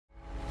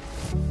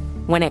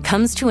When it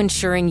comes to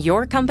ensuring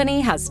your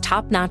company has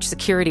top-notch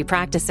security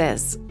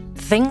practices,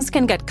 things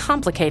can get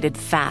complicated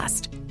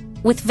fast.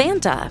 With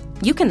Vanta,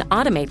 you can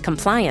automate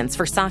compliance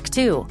for SOC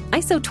 2,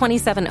 ISO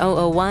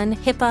 27001,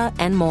 HIPAA,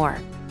 and more.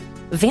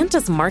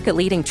 Vanta's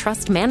market-leading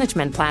trust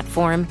management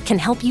platform can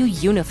help you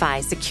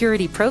unify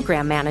security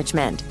program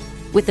management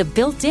with a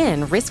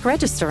built-in risk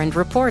register and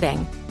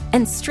reporting,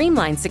 and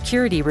streamline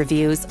security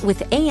reviews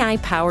with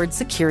AI-powered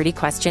security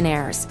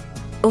questionnaires.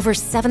 Over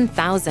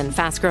 7,000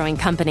 fast-growing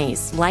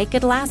companies like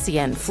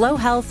Atlassian, Flow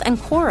Health, and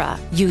Quora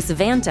use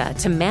Vanta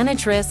to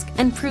manage risk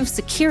and prove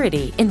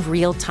security in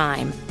real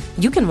time.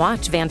 You can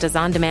watch Vanta's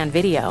on-demand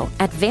video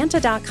at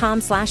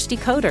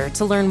vanta.com/decoder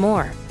to learn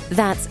more.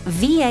 That's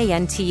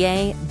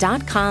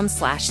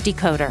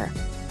vanta.com/decoder.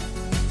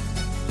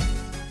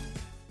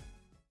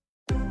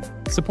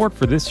 Support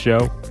for this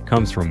show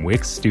comes from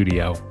Wix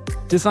Studio.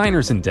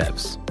 Designers and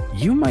devs,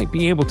 you might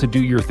be able to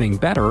do your thing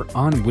better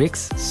on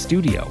Wix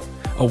Studio,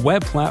 a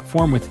web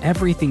platform with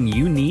everything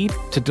you need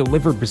to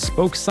deliver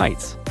bespoke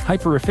sites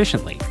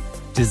hyper-efficiently.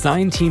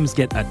 Design teams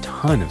get a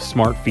ton of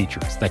smart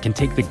features that can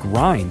take the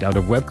grind out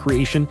of web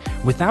creation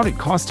without it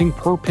costing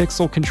per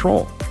pixel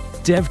control.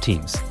 Dev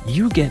teams,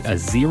 you get a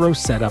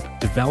zero-setup,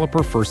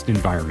 developer-first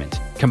environment,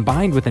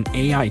 combined with an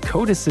AI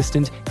code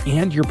assistant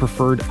and your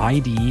preferred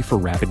IDE for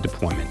rapid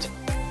deployment.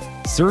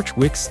 Search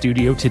Wix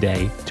Studio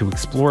today to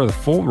explore the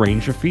full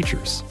range of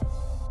features.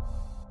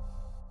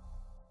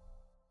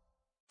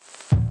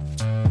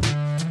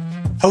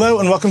 Hello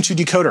and welcome to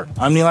Decoder.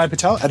 I'm Nilay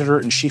Patel,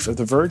 editor-in-chief of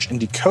The Verge, and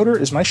Decoder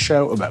is my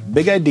show about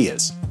big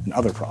ideas and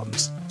other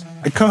problems.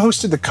 I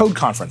co-hosted the Code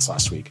Conference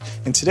last week,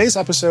 and today's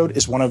episode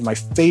is one of my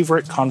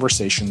favorite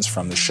conversations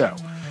from the show.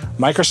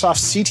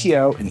 Microsoft's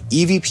CTO and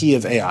EVP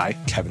of AI,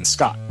 Kevin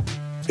Scott.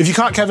 If you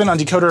caught Kevin on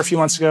Decoder a few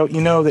months ago, you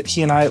know that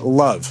he and I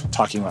love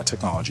talking about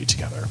technology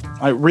together.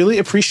 I really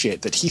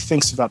appreciate that he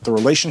thinks about the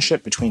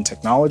relationship between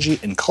technology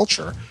and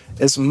culture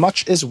as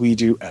much as we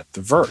do at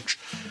The Verge.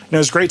 And it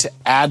was great to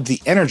add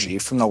the energy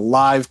from the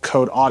live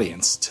code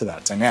audience to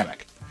that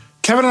dynamic.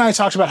 Kevin and I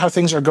talked about how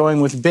things are going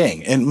with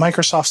Bing and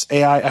Microsoft's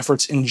AI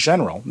efforts in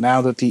general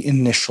now that the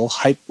initial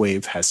hype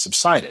wave has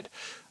subsided.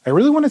 I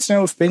really wanted to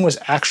know if Bing was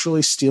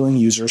actually stealing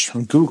users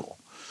from Google.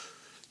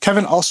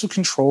 Kevin also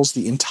controls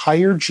the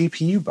entire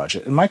GPU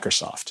budget in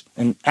Microsoft,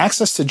 and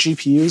access to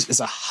GPUs is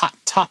a hot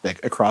topic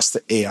across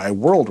the AI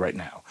world right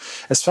now,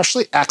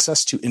 especially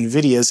access to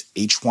NVIDIA's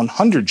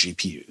H100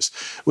 GPUs,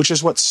 which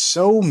is what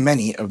so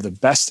many of the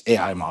best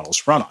AI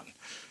models run on.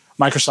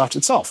 Microsoft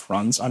itself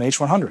runs on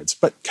H100s,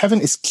 but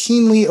Kevin is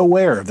keenly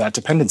aware of that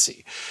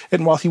dependency.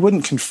 And while he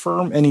wouldn't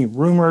confirm any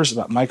rumors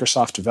about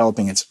Microsoft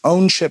developing its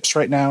own chips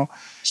right now,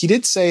 he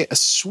did say a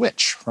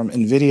switch from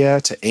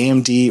NVIDIA to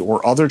AMD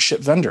or other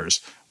chip vendors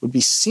would be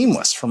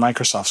seamless for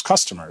Microsoft's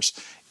customers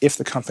if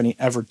the company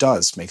ever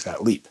does make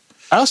that leap.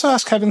 I also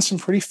asked Kevin some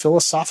pretty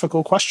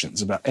philosophical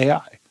questions about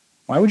AI.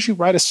 Why would you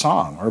write a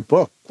song or a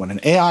book when an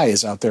AI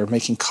is out there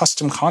making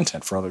custom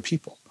content for other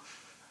people?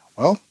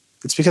 Well,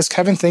 it's because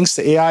Kevin thinks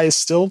the AI is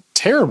still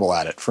terrible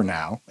at it for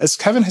now, as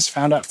Kevin has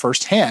found out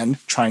firsthand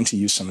trying to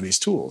use some of these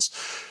tools.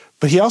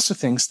 But he also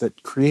thinks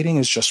that creating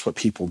is just what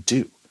people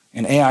do,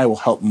 and AI will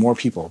help more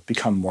people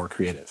become more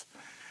creative.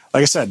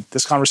 Like I said,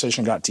 this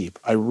conversation got deep.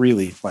 I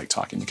really like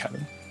talking to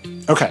Kevin.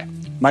 Okay,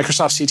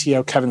 Microsoft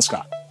CTO Kevin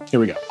Scott. Here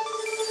we go.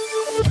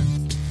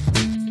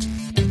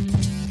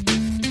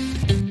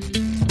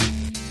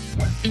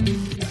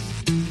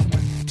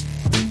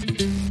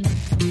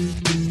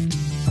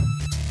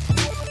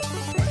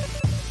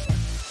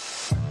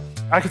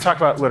 I could talk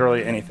about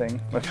literally anything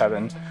with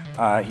Kevin.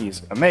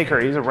 He's a maker.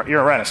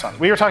 You're a renaissance.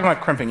 We were talking about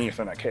crimping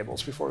Ethernet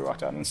cables before we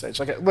walked out on stage,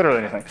 like literally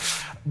anything.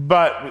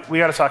 But we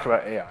got to talk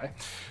about AI.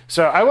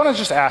 So I want to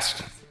just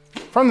ask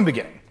from the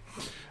beginning.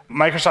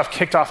 Microsoft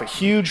kicked off a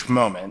huge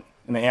moment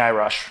in the AI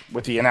rush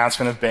with the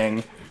announcement of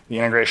Bing, the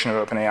integration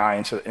of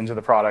OpenAI into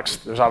the products.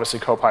 There's obviously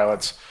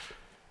copilots.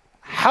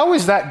 How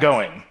is that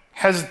going?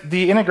 Has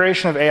the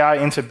integration of AI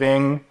into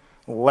Bing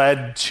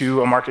led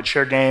to a market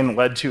share gain,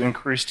 led to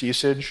increased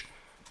usage?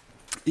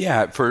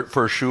 Yeah,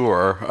 for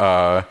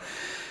sure.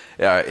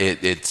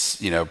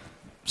 It's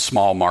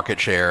small market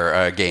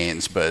share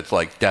gains, but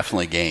like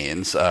definitely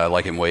gains,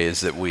 like in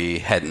ways that we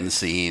hadn't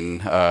seen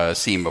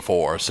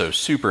before. So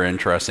super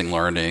interesting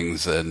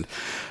learnings and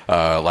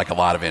like a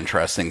lot of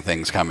interesting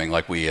things coming.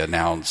 Like we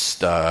announced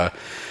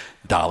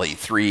DALL-E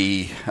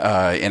 3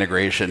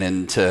 integration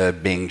into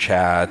Bing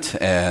Chat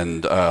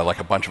and like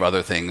a bunch of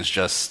other things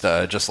just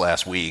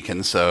last week.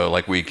 And so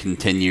like we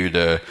continue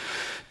to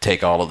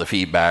take all of the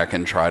feedback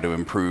and try to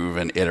improve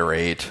and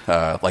iterate.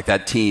 Like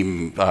that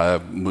team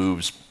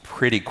moves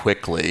pretty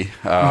quickly.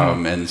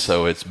 And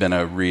so it's been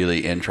a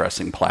really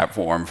interesting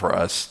platform for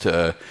us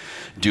to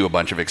do a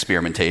bunch of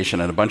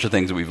experimentation, and a bunch of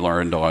things that we've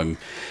learned on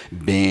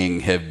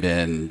Bing have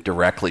been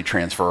directly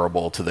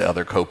transferable to the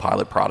other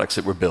Copilot products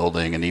that we're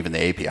building, and even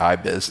the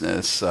API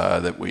business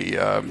that we,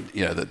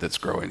 that's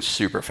growing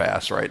super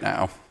fast right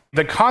now.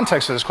 The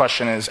context of this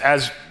question is,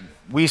 as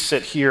we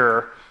sit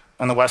here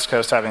on the West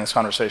Coast having this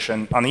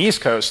conversation, on the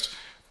East Coast,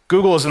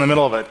 Google is in the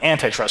middle of an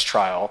antitrust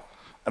trial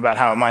about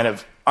how it might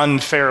have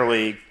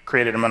unfairly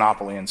created a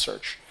monopoly in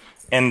search.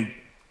 And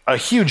a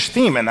huge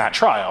theme in that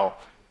trial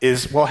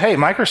is, well, hey,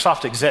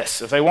 Microsoft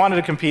exists. If they wanted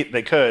to compete,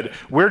 they could.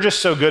 We're just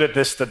so good at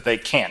this that they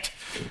can't.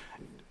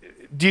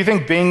 Do you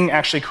think Bing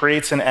actually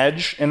creates an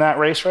edge in that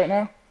race right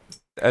now?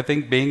 I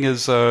think Bing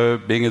is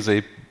a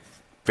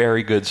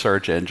very good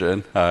search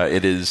engine.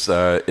 It's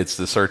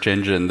the search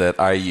engine that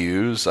I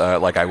use.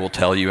 Like I will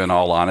tell you in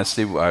all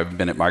honesty, I've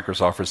been at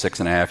Microsoft for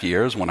 6.5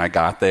 years. When I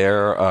got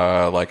there,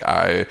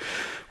 I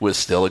was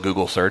still a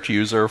Google search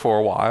user for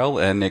a while,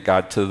 and it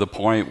got to the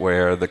point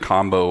where the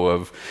combo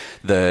of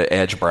the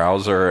Edge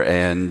browser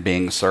and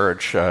Bing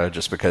search,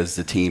 just because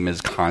the team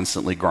is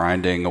constantly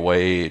grinding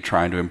away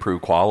trying to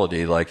improve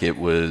quality, like it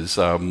was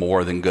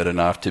more than good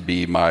enough to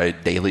be my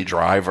daily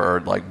driver,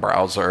 like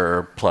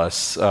browser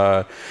plus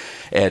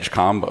Edge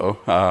combo.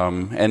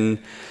 And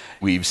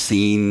we've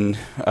seen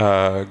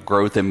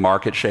growth in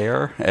market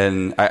share,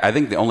 and I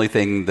think the only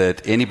thing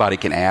that anybody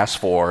can ask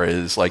for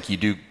is like you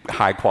do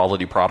high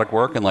quality product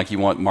work, and like you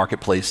want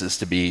marketplaces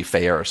to be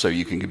fair so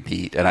you can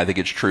compete. And I think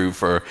it's true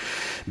for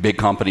big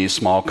companies,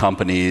 small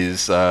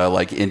companies,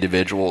 like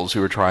individuals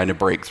who are trying to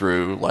break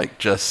through, like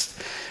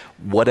just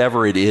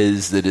whatever it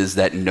is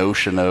that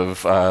notion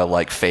of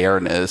like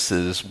fairness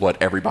is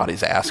what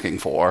everybody's asking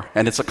for.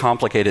 And it's a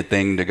complicated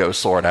thing to go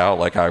sort out.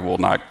 Like I will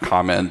not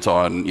comment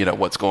on,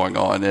 what's going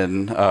on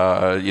in,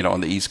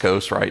 on the East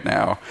Coast right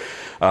now.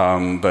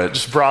 But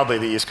just broadly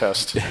the East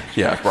Coast.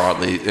 Yeah,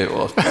 broadly it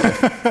will.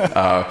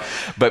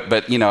 But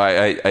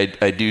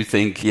I do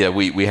think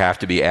we have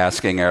to be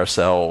asking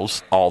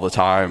ourselves all the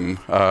time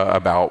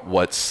about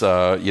what's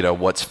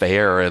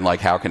fair and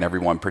like how can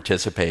everyone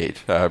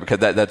participate, because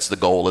that's the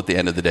goal at the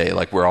end of the day.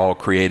 Like we're all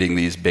creating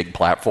these big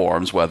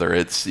platforms, whether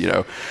it's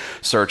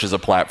search as a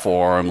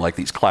platform, like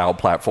these cloud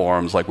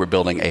platforms, like we're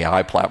building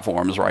AI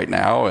platforms right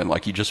now, and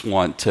like you just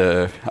want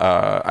to.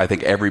 I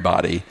think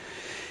everybody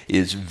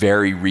is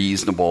very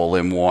reasonable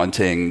in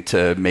wanting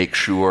to make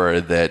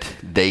sure that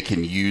they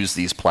can use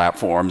these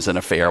platforms in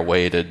a fair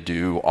way to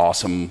do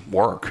awesome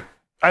work.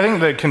 I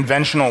think the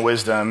conventional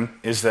wisdom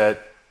is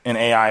that an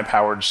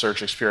AI-powered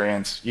search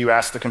experience, you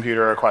ask the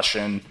computer a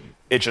question,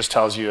 it just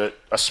tells you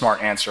a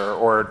smart answer,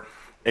 or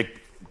it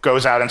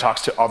goes out and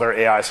talks to other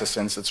AI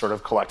assistants that sort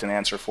of collect an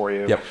answer for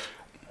you. Yep.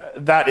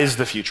 That is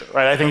the future,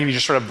 right? I think if you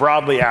just sort of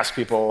broadly ask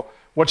people,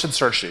 what should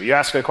search do? You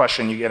ask a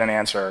question, you get an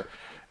answer.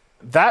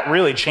 That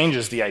really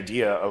changes the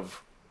idea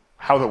of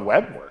how the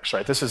web works,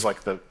 right? This is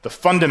like the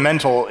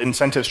fundamental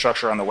incentive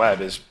structure on the web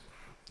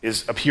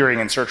is appearing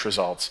in search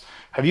results.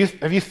 Have you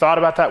thought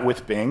about that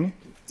with Bing?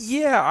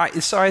 Yeah,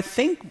 so I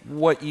think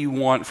what you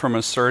want from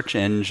a search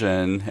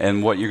engine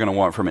and what you're going to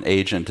want from an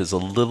agent is a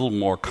little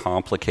more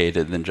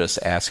complicated than just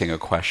asking a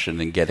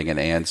question and getting an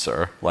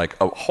answer. Like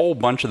a whole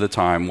bunch of the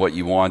time, what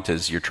you want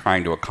is you're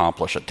trying to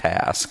accomplish a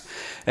task.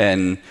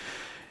 And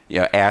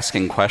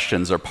asking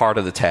questions are part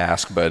of the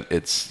task, but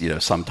it's,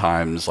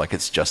 sometimes like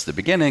it's just the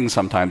beginning,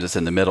 sometimes it's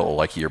in the middle,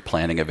 like you're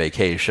planning a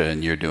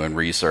vacation, you're doing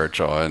research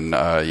on,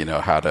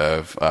 how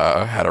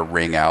to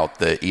ring out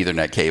the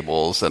Ethernet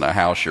cables in a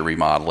house you're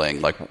remodeling,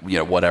 like,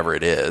 whatever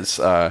it is.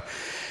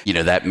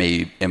 That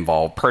may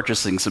involve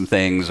purchasing some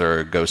things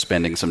or go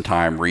spending some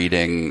time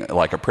reading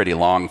like a pretty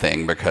long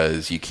thing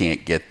because you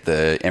can't get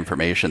the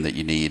information that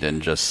you need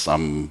in just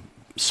some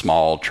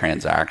small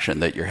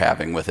transaction that you're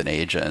having with an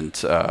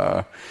agent.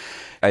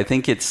 I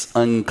think it's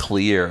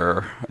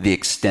unclear the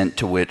extent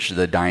to which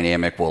the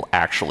dynamic will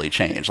actually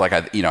change. Like,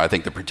 I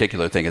think the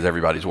particular thing is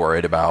everybody's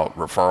worried about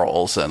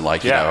referrals and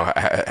like,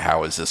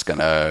 how is this going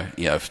to,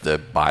 if the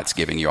bot's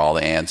giving you all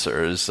the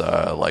answers,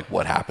 like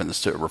what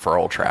happens to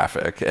referral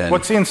traffic? And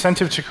what's the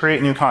incentive to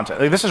create new content?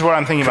 Like, this is what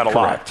I'm thinking about a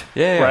lot.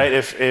 Yeah. Right?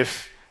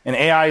 If an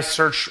AI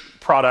search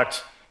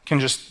product can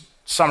just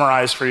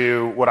summarize for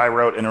you what I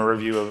wrote in a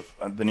review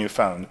of the new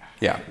phone.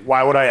 Yeah.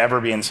 Why would I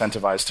ever be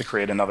incentivized to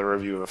create another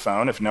review of a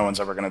phone if no one's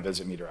ever going to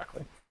visit me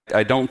directly?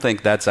 I don't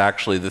think that's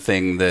actually the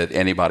thing that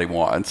anybody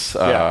wants.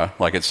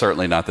 Like it's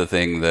certainly not the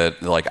thing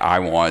that like I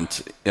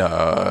want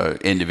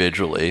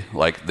individually.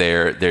 Like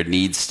there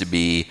needs to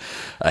be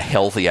a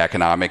healthy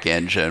economic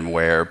engine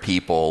where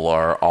people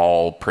are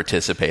all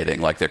participating,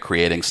 like they're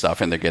creating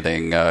stuff and they're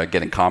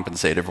getting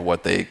compensated for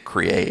what they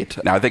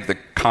create. Now I think the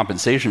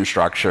compensation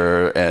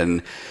structure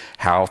and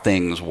how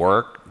things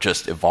work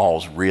just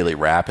evolves really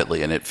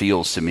rapidly, and it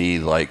feels to me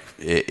like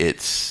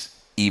it's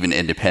even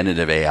independent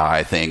of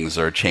AI, things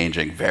are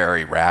changing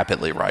very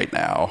rapidly right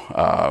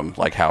now.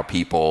 Like how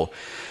people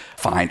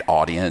find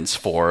audience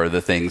for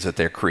the things that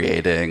they're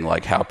creating,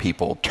 like how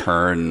people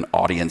turn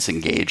audience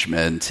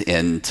engagement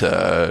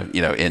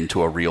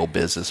into a real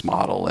business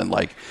model. And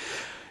like,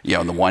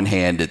 on the one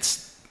hand,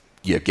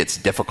 it gets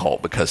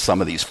difficult because some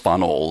of these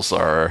funnels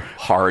are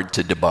hard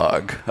to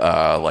debug.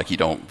 Like you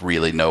don't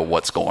really know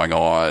what's going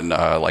on,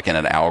 like in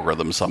an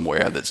algorithm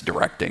somewhere that's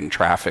directing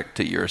traffic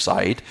to your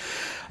site.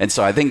 And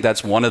so I think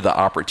that's one of the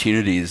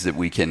opportunities that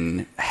we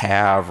can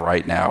have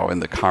right now in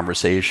the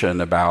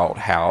conversation about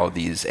how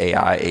these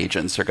AI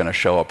agents are going to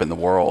show up in the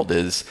world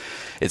is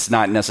it's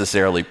not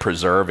necessarily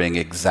preserving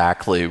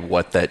exactly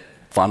what that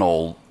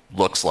funnel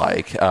looks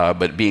like,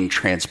 but being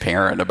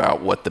transparent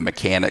about what the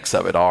mechanics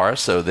of it are,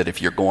 so that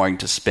if you're going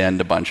to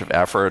spend a bunch of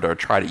effort or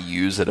try to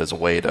use it as a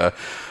way to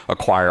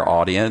acquire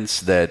audience,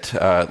 that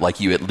like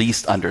you at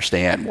least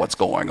understand what's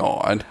going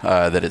on,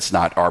 that it's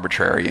not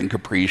arbitrary and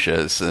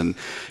capricious, and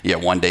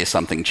one day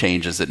something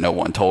changes that no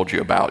one told you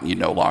about, and you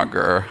no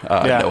longer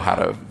know how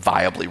to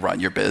viably run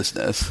your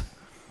business.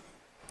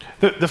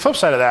 The flip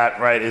side of that,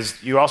 right,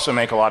 is you also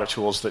make a lot of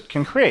tools that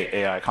can create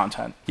AI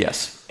content.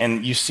 Yes.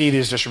 And you see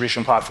these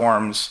distribution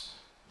platforms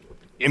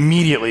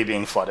immediately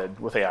being flooded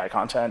with AI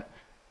content.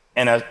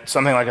 And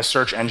something like a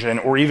search engine,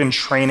 or even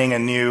training a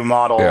new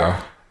model,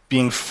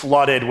 being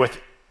flooded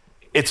with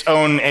its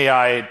own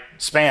AI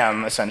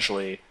spam,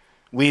 essentially,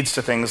 leads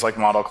to things like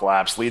model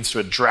collapse, leads to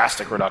a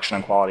drastic reduction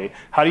in quality.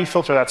 How do you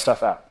filter that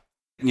stuff out?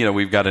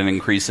 We've got an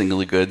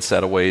increasingly good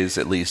set of ways,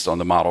 at least on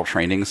the model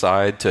training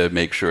side, to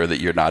make sure that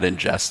you're not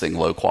ingesting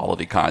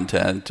low-quality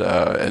content,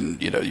 and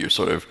you're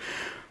sort of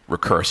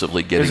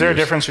recursively getting... Is there a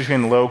difference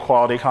between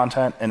low-quality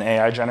content and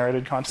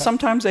AI-generated content?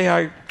 Sometimes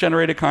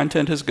AI-generated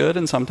content is good,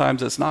 and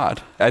sometimes it's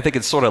not. I think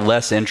it's sort of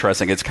less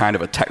interesting. It's kind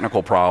of a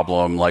technical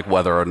problem, like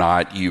whether or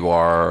not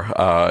you're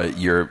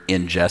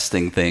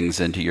ingesting things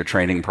into your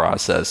training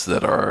process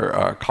that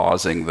are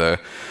causing the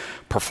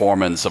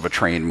performance of a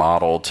trained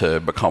model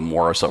to become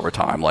worse over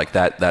time. Like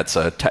that's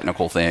a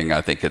technical thing. I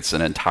think it's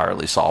an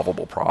entirely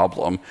solvable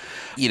problem.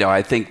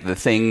 I think the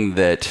thing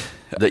that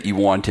you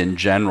want in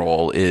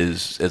general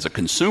is, as a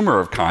consumer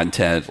of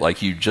content,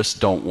 like you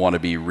just don't want to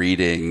be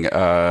reading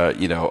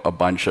a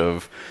bunch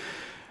of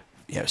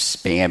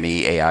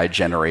spammy AI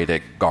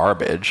generated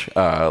garbage.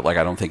 Like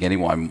I don't think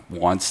anyone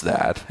wants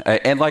that.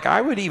 And like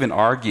I would even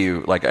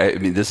argue, like I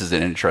mean this is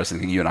an interesting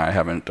thing you and I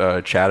haven't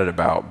chatted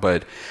about,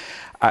 but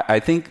I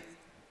think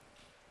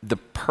the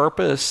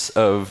purpose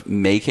of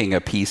making a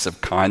piece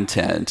of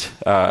content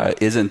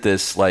isn't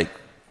this like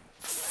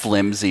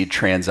flimsy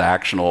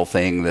transactional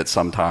thing that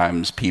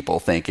sometimes people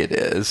think it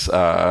is.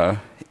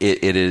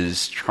 It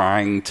is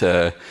trying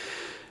to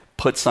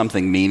put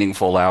something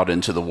meaningful out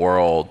into the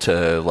world,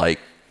 to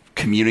like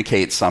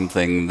communicate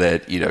something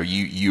that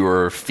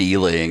you're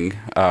feeling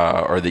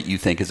or that you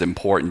think is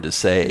important to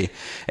say,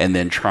 and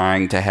then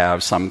trying to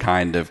have some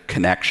kind of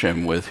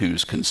connection with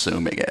who's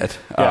consuming it.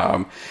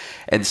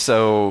 And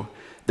so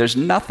there's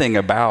nothing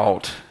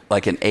about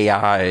like an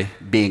AI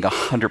being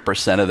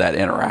 100% of that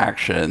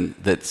interaction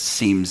that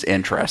seems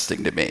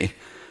interesting to me.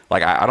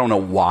 Like I don't know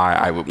why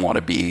I would want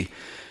to be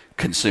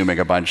consuming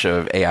a bunch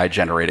of AI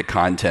generated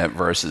content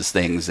versus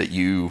things that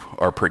you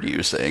are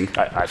producing.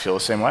 I feel the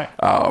same way.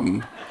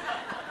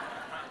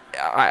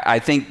 I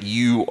think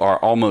you are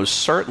almost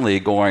certainly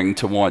going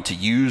to want to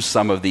use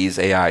some of these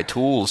AI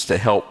tools to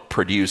help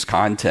produce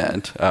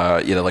content.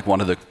 Like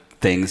one of the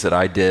things that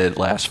I did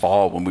last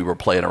fall when we were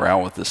playing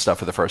around with this stuff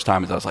for the first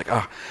time is I was like,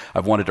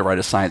 I've wanted to write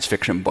a science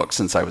fiction book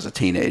since I was a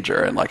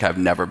teenager, and like I've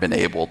never been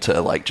able to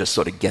like just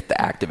sort of get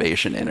the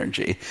activation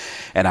energy.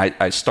 And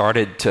I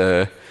started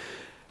to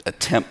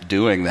attempt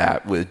doing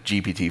that with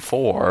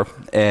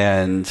GPT-4,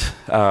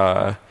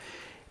 and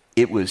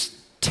it was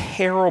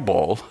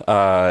terrible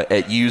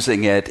at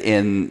using it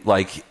in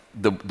like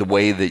the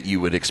way that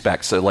you would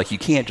expect. So like you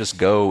can't just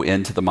go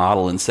into the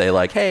model and say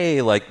like,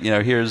 hey, like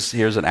here's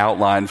an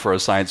outline for a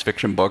science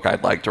fiction book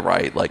I'd like to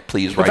write, like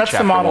please write chapter 1. But that's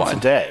the model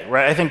today,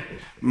 right? I think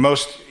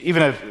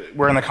even if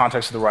we're in the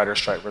context of the writer's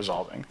strike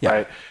resolving,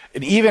 right?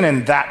 And even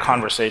in that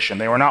conversation,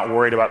 they were not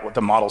worried about what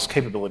the model's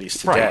capabilities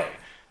today.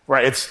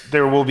 Right,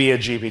 there will be a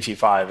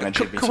GPT-5 and a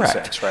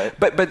GPT-6, right?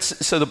 But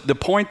so the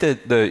point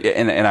that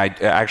and I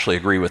actually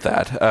agree with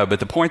that. But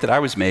the point that I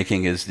was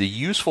making is the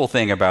useful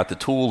thing about the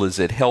tool is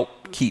it helped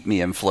keep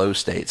me in flow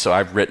state. So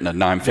I've written a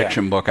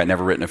nonfiction book. I'd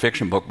never written a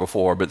fiction book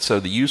before. But so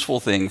the useful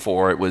thing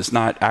for it was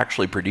not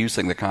actually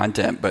producing the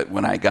content, but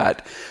when I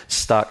got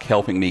stuck,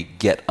 helping me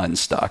get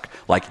unstuck.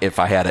 Like if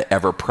I had an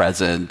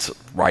ever-present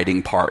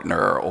writing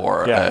partner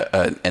or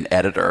an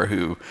editor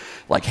who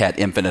like had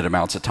infinite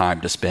amounts of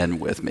time to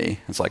spend with me.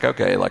 It's like,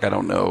 okay, like I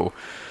don't know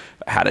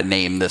how to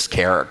name this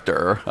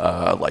character.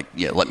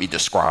 Let me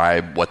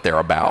describe what they're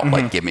about. Mm-hmm.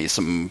 Like give me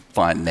some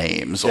fun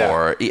names.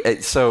 Or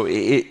so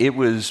it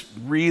was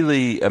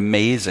really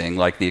amazing,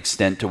 like the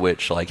extent to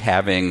which like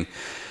having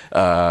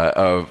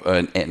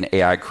an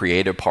AI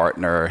creative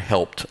partner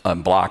helped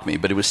unblock me.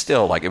 But it was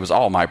still like it was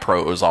all my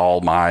prose, all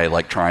my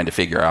like trying to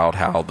figure out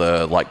how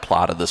the like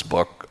plot of this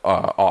book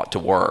ought to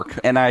work.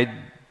 And I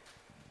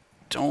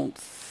don't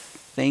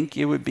think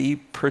it would be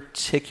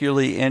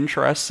particularly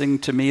interesting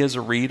to me as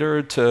a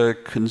reader to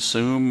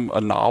consume a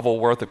novel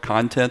worth of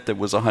content that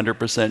was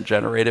 100%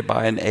 generated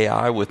by an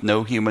AI with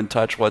no human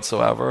touch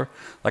whatsoever.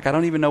 Like I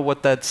don't even know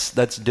what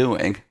that's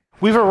doing.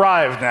 We've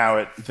arrived now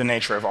at the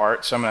nature of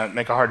art, so I'm going to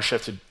make a hard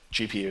shift to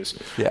GPUs.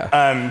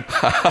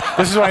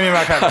 This is what I mean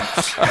about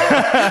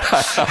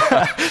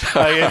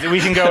Kevin. We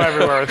can go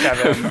everywhere with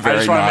Kevin. I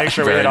just want to make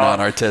sure we hit it all.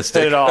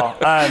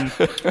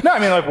 No, I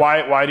mean, like,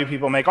 why do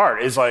people make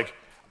art? Is like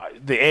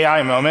the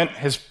AI moment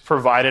has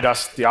provided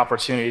us the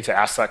opportunity to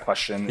ask that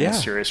question in a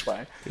serious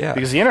way.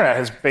 Because the internet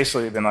has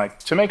basically been like,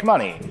 to make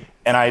money.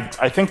 And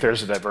I think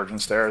there's a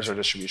divergence there as our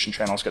distribution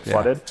channels get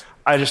flooded.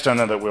 I just don't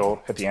know that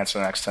we'll hit the answer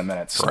in the next 10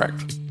 minutes.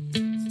 Correct.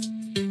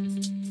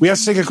 We have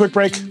to take a quick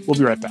break. We'll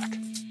be right back.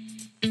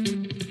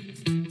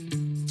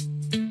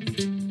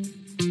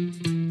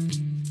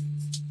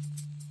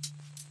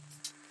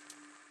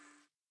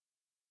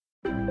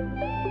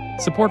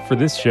 Support for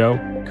this show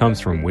comes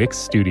from Wix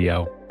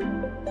Studio.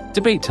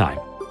 Debate time.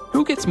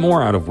 Who gets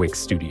more out of Wix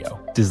Studio,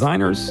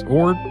 designers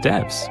or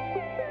devs?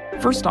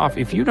 First off,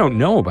 if you don't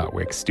know about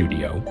Wix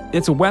Studio,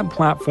 it's a web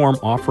platform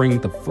offering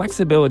the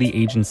flexibility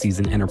agencies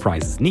and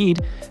enterprises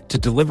need to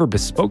deliver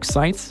bespoke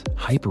sites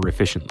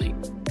hyper-efficiently.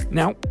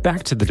 Now,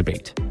 back to the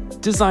debate.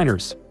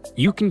 Designers,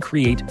 you can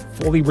create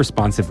fully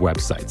responsive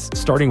websites,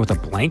 starting with a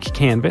blank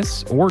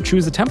canvas, or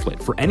choose a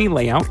template for any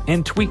layout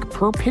and tweak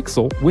per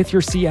pixel with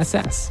your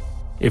CSS.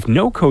 If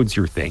no-code's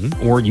your thing,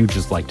 or you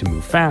just like to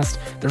move fast,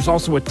 there's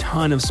also a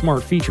ton of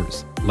smart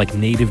features, like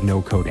native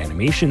no-code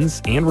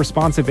animations and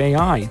responsive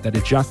AI that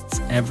adjusts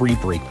every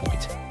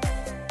breakpoint.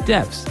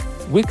 Devs,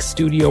 Wix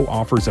Studio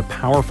offers a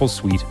powerful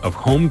suite of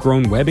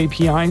homegrown web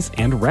APIs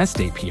and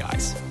REST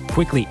APIs.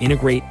 Quickly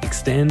integrate,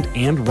 extend,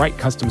 and write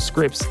custom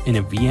scripts in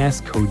a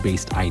VS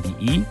Code-based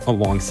IDE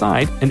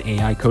alongside an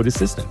AI code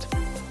assistant.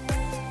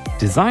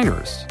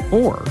 Designers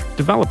or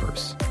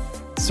developers,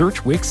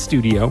 search Wix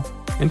Studio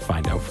and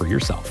find out for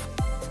yourself.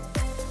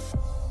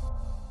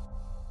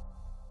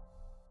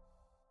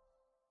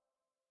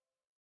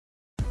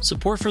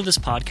 Support for this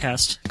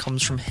podcast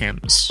comes from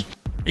Hims.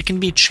 It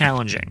can be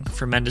challenging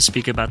for men to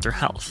speak about their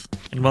health,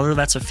 and whether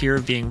that's a fear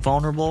of being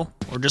vulnerable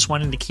or just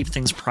wanting to keep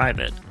things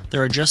private,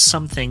 there are just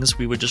some things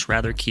we would just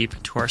rather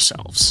keep to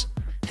ourselves.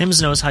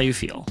 Hims knows how you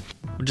feel,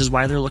 which is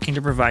why they're looking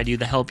to provide you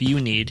the help you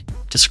need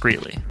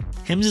discreetly.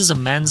 Hims is a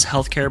men's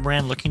healthcare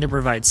brand looking to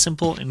provide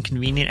simple and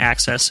convenient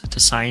access to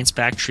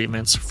science-backed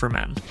treatments for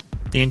men.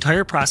 The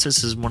entire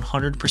process is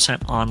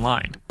 100%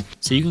 online,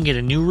 so you can get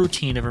a new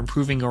routine of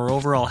improving your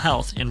overall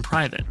health in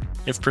private.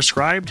 If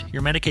prescribed,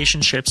 your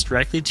medication ships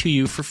directly to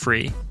you for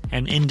free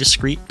and in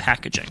discreet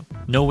packaging.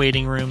 No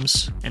waiting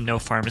rooms and no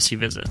pharmacy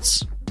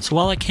visits. So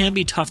while it can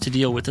be tough to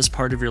deal with this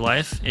part of your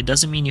life, it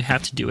doesn't mean you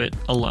have to do it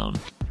alone.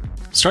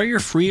 Start your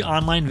free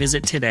online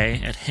visit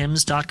today at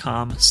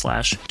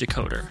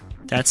hims.com/decoder.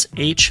 That's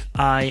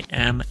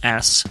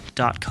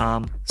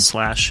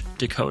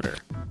HIMS.com/decoder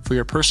for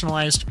your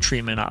personalized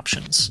treatment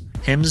options.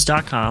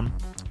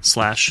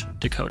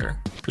 HIMS.com/decoder.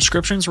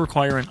 Prescriptions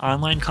require an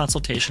online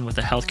consultation with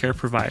a healthcare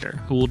provider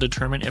who will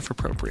determine if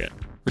appropriate.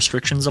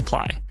 Restrictions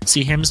apply.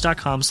 See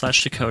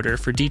HIMS.com/decoder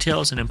for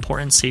details and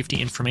important safety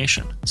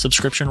information.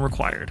 Subscription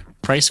required.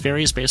 Price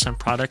varies based on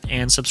product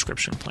and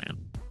subscription plan.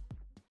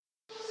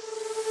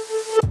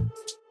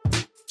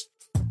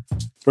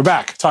 We're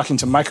back talking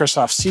to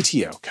Microsoft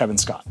CTO Kevin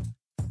Scott.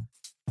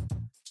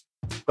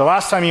 The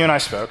last time you and I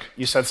spoke,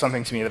 you said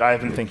something to me that I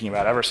have been thinking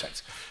about ever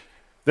since.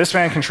 This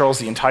man controls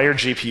the entire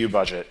GPU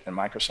budget in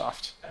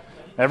Microsoft.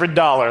 Every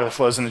dollar that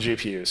flows into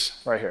GPUs,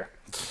 right here.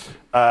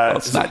 Well,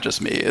 it's not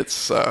just me.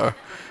 It's but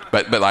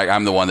like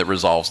I'm the one that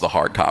resolves the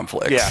hard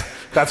conflicts. Yeah,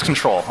 that's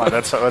control.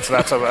 That's what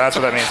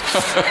that means.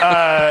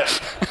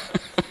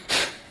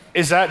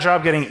 Is that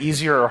job getting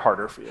easier or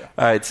harder for you?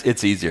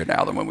 It's easier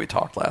now than when we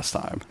talked last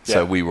time. Yeah.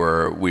 So we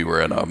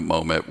were in a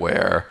moment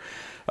where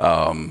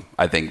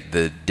I think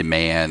the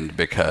demand,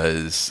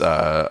 because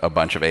a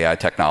bunch of AI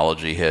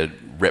technology had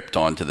ripped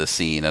onto the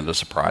scene in a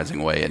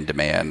surprising way, and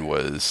demand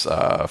was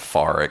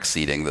far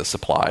exceeding the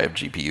supply of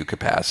GPU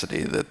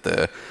capacity that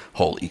the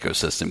whole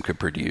ecosystem could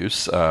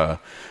produce.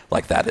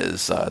 Like that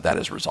is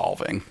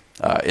resolving.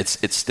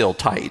 It's still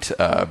tight,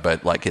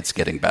 but like it's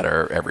getting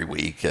better every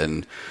week,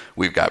 and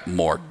we've got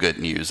more good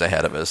news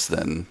ahead of us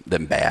than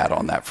bad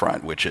on that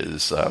front, which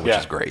is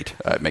great.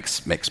 It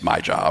makes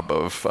my job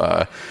of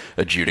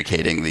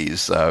adjudicating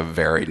these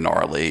very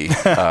gnarly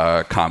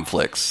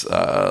conflicts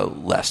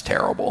less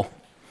terrible.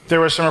 There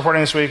was some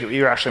reporting this week,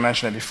 you actually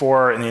mentioned it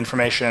before, in the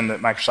information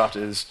that Microsoft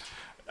is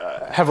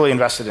heavily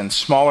invested in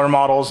smaller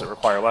models that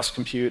require less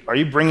compute. Are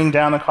you bringing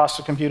down the cost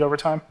of compute over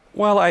time?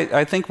 Well,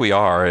 I think we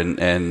are,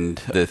 and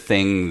the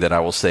thing that I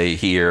will say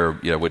here,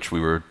 which we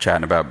were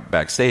chatting about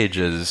backstage,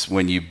 is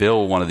when you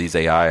build one of these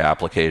AI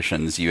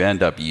applications, you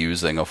end up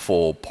using a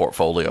full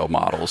portfolio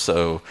model.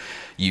 So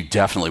you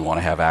definitely want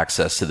to have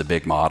access to the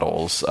big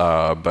models,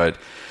 but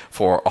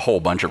for a whole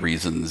bunch of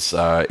reasons,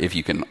 if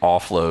you can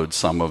offload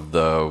some of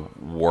the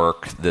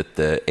work that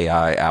the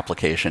AI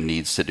application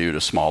needs to do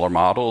to smaller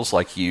models,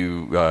 like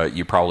you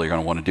probably are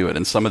going to want to do it.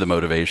 And some of the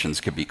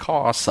motivations could be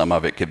cost, some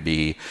of it could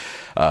be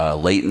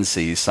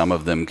latency, some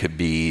of them could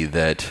be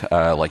that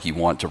like you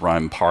want to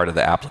run part of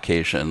the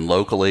application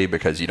locally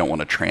because you don't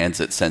want to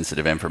transit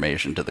sensitive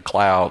information to the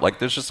cloud. Like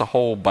there's just a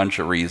whole bunch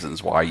of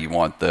reasons why you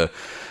want the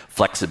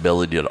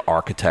flexibility to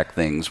architect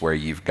things where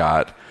you've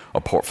got a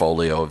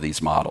portfolio of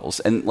these models.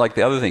 And like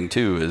the other thing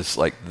too is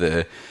like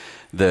the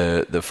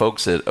the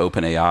folks at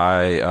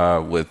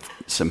OpenAI, with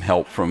some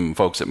help from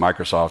folks at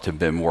Microsoft, have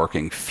been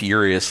working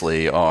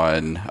furiously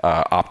on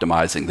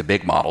optimizing the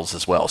big models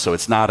as well. So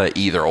it's not a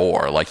either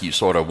or. Like you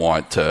sort of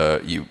want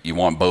to, you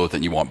want both,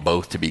 and you want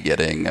both to be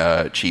getting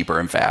cheaper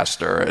and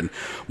faster and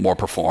more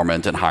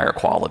performant and higher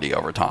quality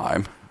over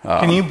time.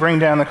 Can you bring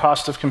down the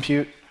cost of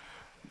compute?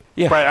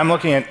 Yeah. Right. I'm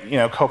looking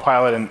at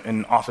Copilot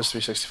in Office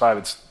 365.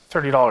 It's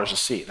 $30 a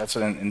seat. That's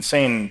an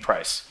insane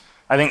price.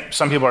 I think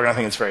some people are going to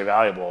think it's very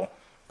valuable,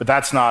 but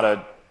that's not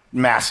a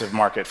massive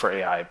market for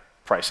AI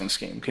pricing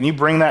scheme. Can you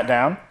bring that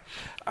down?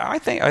 I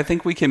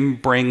think we can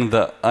bring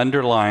the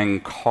underlying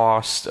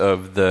cost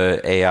of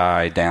the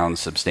AI down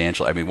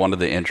substantially. I mean, one of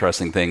the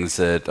interesting things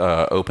that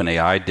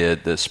OpenAI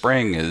did this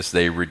spring is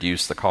they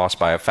reduced the cost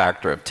by a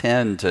factor of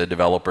 10 to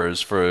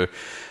developers for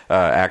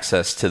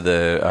access to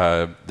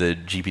the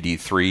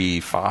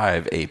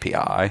GPT-3.5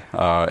 API.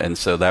 And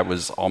so that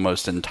was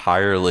almost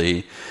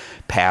entirely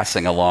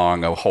passing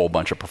along a whole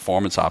bunch of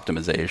performance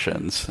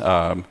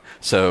optimizations.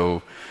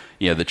 So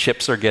the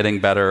chips are getting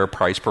better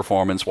price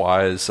performance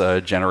wise,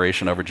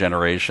 generation over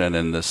generation,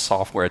 and the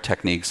software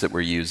techniques that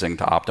we're using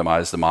to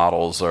optimize the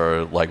models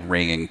are like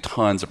wringing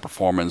tons of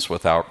performance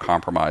without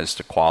compromise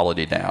to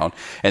quality down.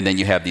 And then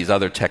you have these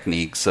other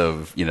techniques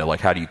of like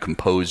how do you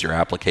compose your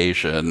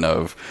application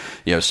of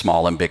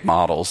small and big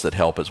models that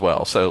help as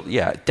well. So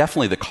yeah,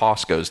 definitely the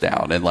cost goes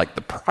down, and like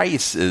the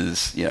price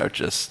is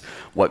just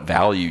what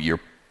value you're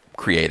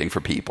creating for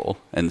people.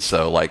 And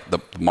so like the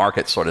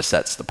market sort of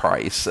sets the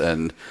price,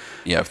 and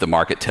if the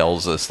market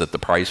tells us that the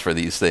price for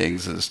these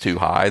things is too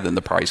high, then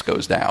the price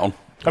goes down.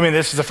 I mean,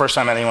 this is the first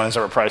time anyone has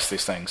ever priced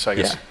these things, so I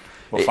guess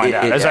we'll find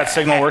out. Is that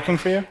signal working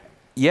for you?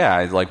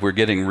 Yeah, like we're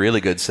getting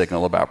really good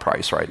signal about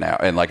price right now.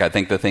 And like I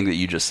think the thing that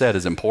you just said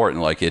is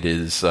important. Like it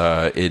is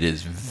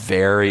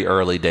very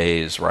early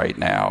days right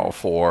now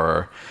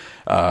for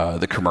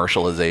the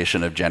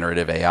commercialization of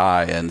generative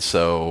AI, and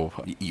so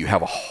you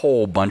have a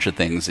whole bunch of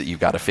things that you've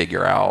got to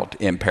figure out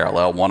in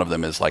parallel. One of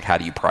them is like how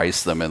do you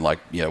price them, and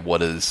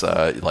what is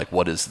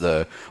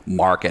the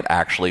market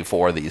actually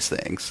for these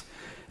things,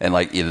 and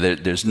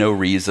there's no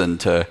reason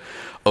to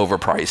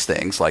overprice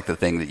things. Like the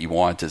thing that you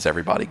want is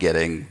everybody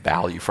getting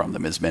value from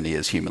them, as many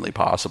as humanly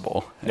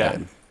possible. Yeah.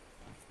 And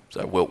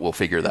so we'll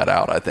figure that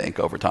out, I think,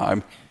 over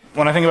time.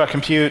 When I think about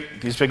compute,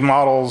 these big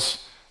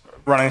models,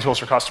 running tools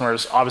for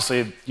customers,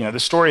 obviously, the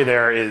story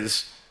there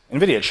is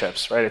NVIDIA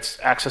chips, right? It's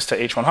access to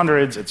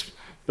H100s, it's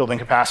building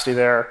capacity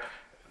there.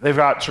 They've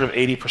got sort of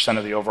 80%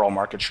 of the overall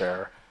market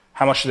share.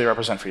 How much do they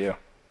represent for you?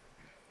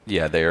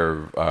 Yeah,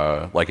 they're,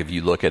 if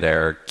you look at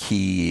our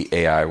key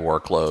AI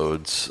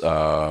workloads,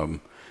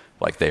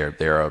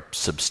 they're a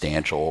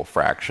substantial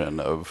fraction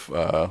of,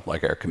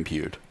 our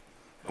compute.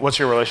 What's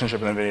your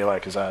relationship with NVIDIA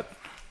like? Is that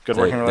good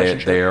working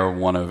relationship? They are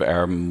one of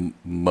our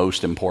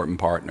most important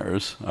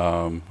partners,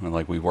 and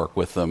we work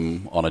with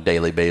them on a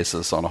daily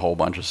basis on a whole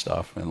bunch of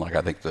stuff, and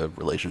I think the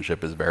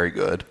relationship is very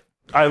good.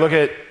 I look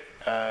at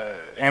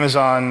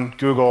Amazon,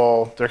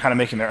 Google. They're kind of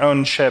making their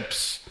own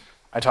chips.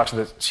 I talked to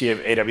the CEO of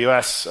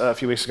AWS a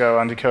few weeks ago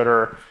on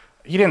Decoder.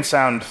 He didn't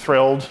sound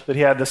thrilled that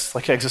he had this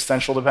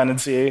existential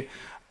dependency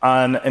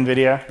on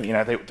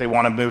NVIDIA. They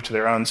want to move to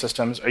their own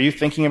systems. Are you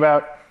thinking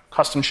about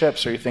custom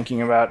chips? Are you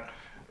thinking about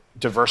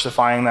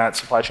diversifying that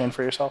supply chain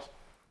for yourself?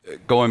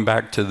 Going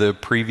back to the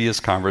previous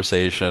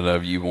conversation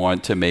of you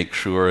want to make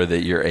sure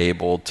that you're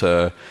able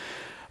to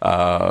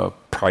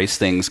price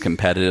things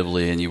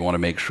competitively, and you want to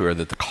make sure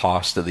that the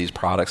cost of these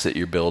products that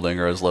you're building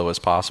are as low as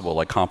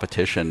possible.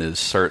 Competition is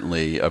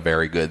certainly a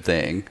very good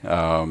thing.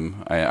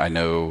 I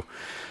know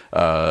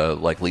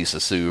Lisa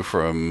Su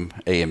from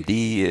AMD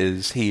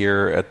is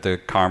here at the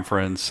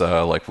conference.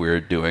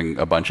 We're doing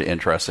a bunch of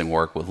interesting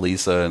work with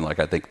Lisa, and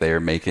I think they're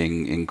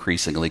making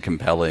increasingly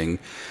compelling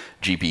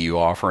GPU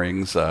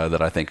offerings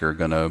that I think are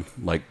going to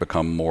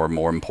become more and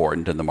more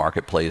important in the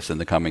marketplace in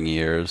the coming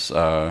years.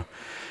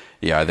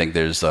 I think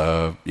there's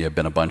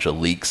been a bunch of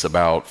leaks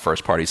about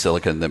first-party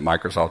silicon that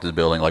Microsoft is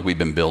building. We've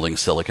been building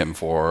silicon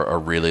for a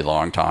really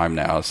long time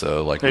now.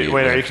 So wait,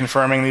 are you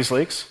confirming these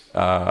leaks?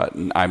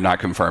 I'm not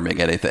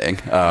confirming anything.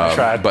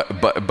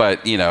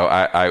 But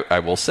I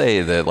will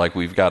say that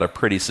we've got a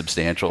pretty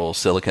substantial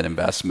silicon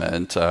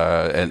investment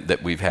and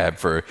that we've had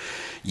for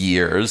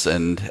years,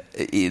 and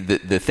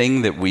the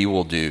thing that we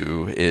will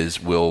do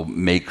is we'll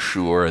make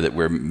sure that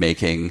we're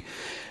making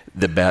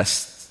the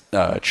best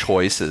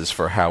choices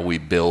for how we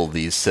build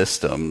these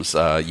systems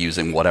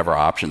using whatever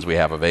options we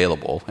have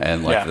available.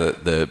 And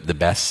the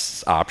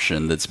best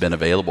option that's been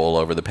available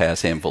over the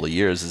past handful of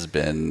years has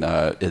been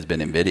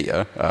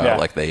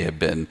NVIDIA. They have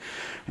been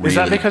really. Is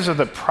that because of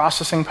the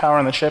processing power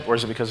on the chip, or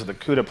is it because of the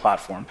CUDA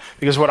platform?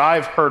 Because what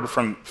I've heard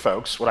from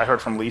folks, what I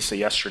heard from Lisa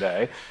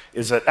yesterday,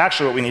 is that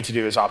actually what we need to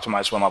do is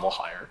optimize one level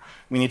higher.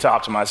 We need to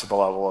optimize at the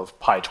level of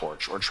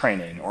PyTorch or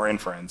training or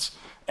inference,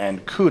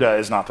 and CUDA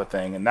is not the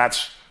thing, and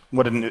that's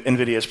what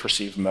NVIDIA's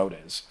perceived mode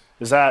is.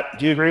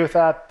 Do you agree with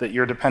that? That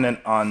you're dependent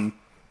on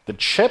the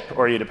chip,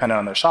 or are you dependent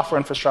on their software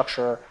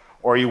infrastructure,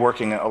 or are you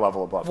working at a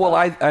level above Well,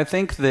 that? I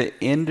think the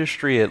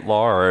industry at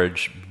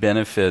large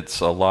benefits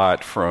a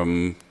lot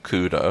from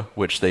CUDA,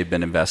 which they've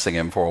been investing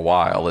in for a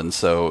while. And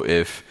so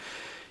if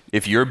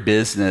your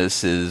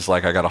business is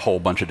like, I got a whole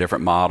bunch of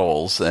different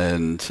models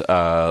and,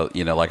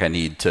 like I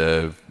need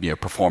to,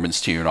 performance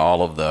tune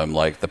all of them,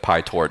 like the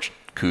PyTorch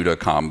CUDA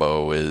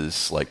combo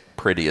is like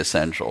pretty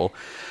essential.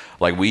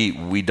 Like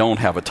we don't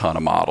have a ton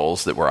of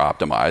models that we're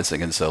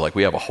optimizing, and so like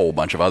we have a whole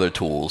bunch of other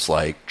tools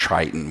like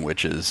Triton,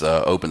 which is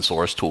an open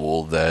source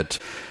tool that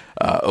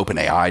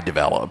OpenAI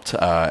developed,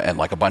 and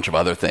like a bunch of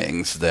other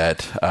things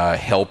that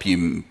help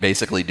you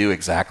basically do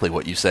exactly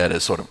what you said,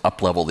 is sort of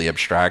up-level the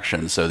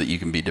abstraction so that you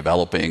can be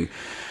developing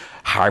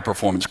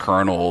high-performance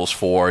kernels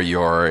for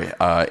your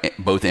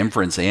both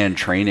inference and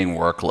training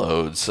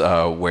workloads,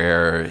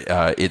 where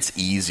it's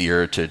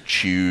easier to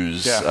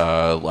choose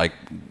like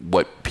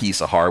what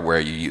piece of hardware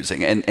you're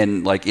using.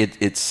 And like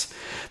it's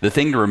the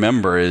thing to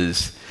remember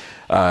is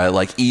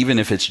like even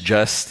if it's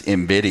just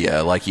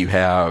NVIDIA, like you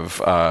have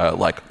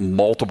like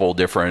multiple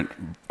different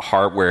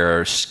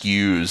hardware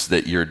SKUs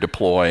that you're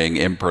deploying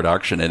in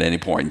production at any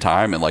point in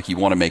time, and like you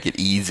want to make it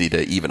easy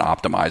to even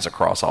optimize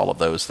across all of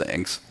those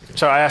things.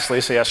 So I asked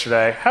Lisa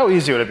yesterday, how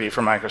easy would it be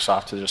for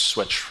Microsoft to just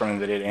switch from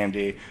NVIDIA to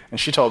AMD? And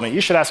she told me,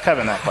 you should ask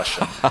Kevin that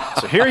question.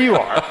 So here you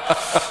are.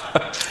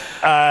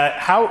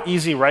 How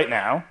easy right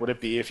now would it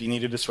be if you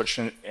needed to switch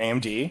to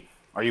AMD?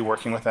 Are you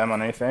working with them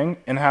on anything?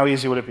 And how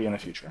easy would it be in the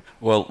future?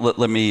 Well,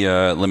 let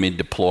me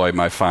deploy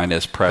my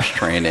finest press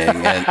training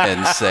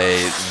and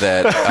say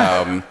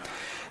that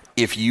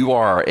if you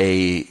are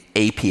a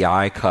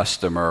API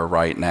customer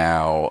right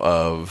now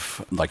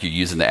of, like you're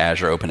using the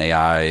Azure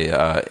OpenAI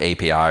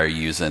API or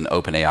using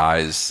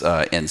OpenAI's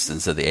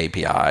instance of the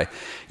API,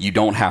 you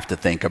don't have to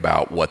think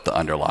about what the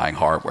underlying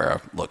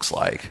hardware looks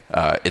like.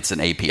 It's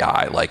an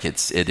API. Like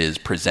it is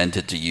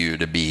presented to you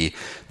to be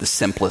the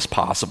simplest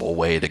possible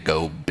way to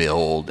go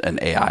build an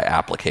AI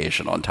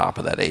application on top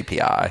of that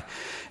API.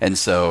 And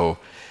so,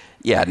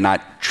 yeah,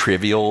 not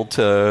trivial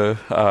to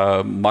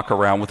muck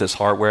around with this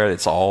hardware.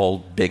 It's all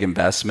big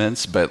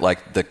investments, but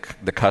like the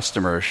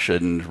customer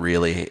shouldn't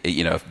really,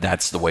 if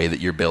that's the way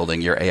that you're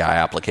building your AI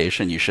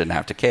application, you shouldn't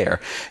have to care.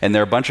 And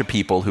there are a bunch of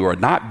people who are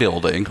not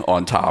building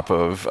on top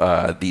of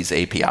these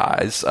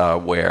APIs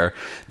where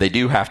they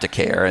do have to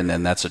care, and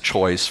then that's a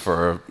choice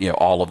for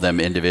all of them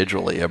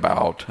individually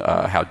about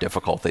how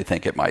difficult they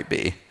think it might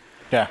be.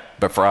 Yeah.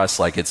 But for us,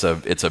 like it's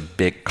a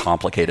big,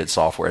 complicated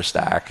software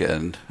stack,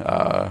 and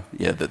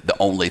the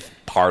only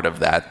part of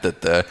that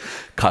the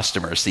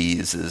customer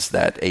sees is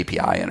that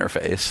API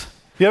interface.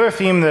 The other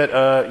theme that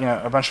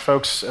a bunch of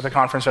folks at the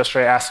conference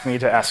yesterday asked me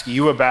to ask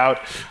you about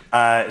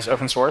is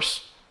open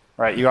source.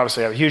 Right? You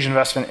obviously have a huge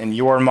investment in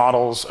your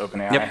models.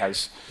 OpenAI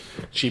has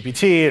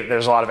GPT.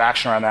 There's a lot of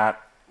action around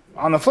that.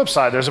 On the flip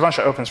side, there's a bunch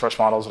of open source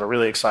models that are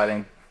really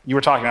exciting. You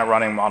were talking about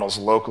running models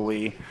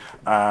locally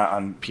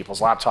on people's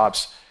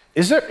laptops.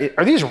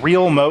 Are these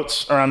real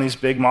moats around these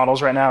big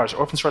models right now, or is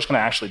open source going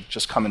to actually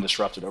just come and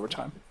disrupt it over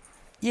time?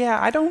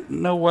 Yeah, I don't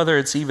know whether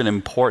it's even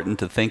important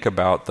to think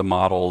about the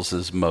models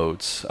as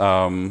moats.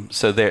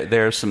 So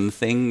there are some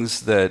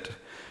things that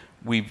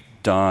we've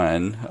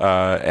done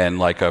and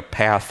like a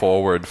path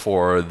forward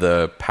for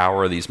the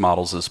power of these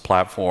models as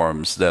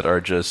platforms that are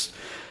just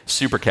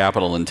super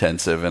capital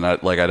intensive, and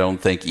I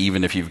don't think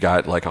even if you've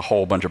got like a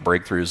whole bunch of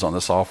breakthroughs on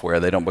the software,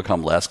 they don't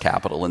become less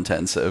capital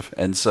intensive.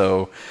 And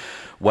so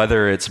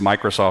whether it's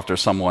Microsoft or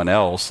someone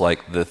else,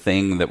 like the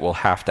thing that will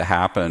have to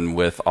happen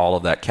with all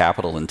of that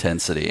capital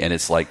intensity, and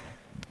it's like,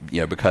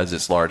 because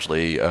it's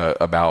largely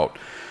about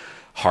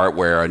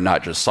hardware and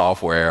not just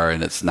software,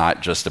 and it's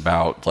not just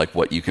about like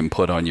what you can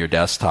put on your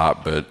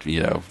desktop, but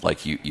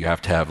like you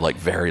have to have like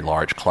very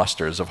large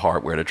clusters of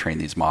hardware to train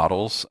these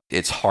models.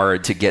 It's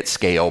hard to get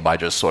scale by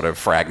just sort of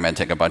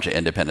fragmenting a bunch of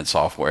independent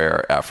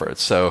software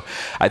efforts. So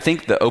I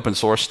think the open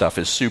source stuff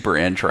is super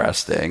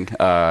interesting,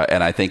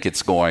 and I think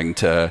it's going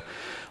to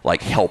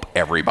like help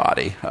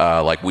everybody.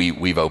 Like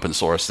we've open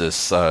sourced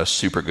this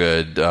super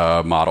good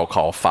model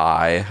called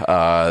Phi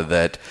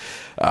that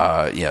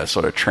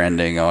sort of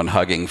trending on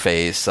Hugging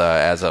Face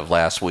as of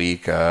last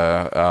week.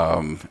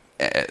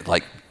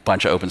 Like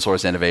bunch of open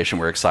source innovation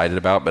we're excited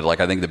about, but like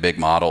I think the big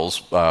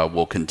models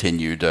will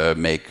continue to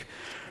make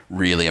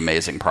really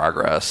amazing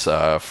progress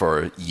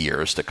for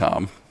years to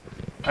come.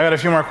 I got a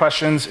few more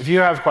questions. If you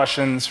have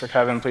questions for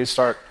Kevin, please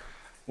start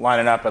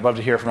lining up. I'd love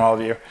to hear from all of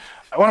you.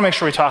 I want to make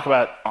sure we talk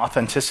about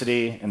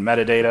authenticity and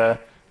metadata,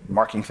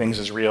 marking things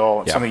as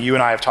real. It's something you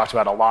and I have talked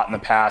about a lot in the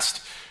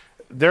past.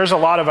 There's a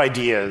lot of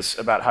ideas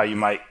about how you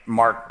might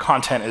mark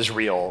content as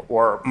real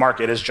or mark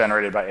it as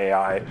generated by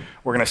AI.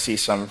 We're going to see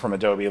some from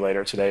Adobe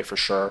later today for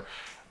sure.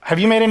 Have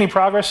you made any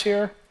progress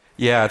here?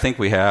 Yeah, I think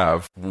we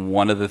have.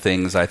 One of the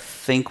things I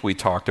think we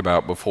talked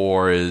about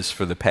before is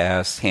for the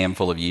past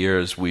handful of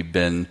years, we've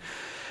been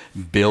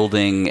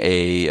building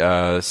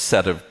a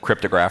set of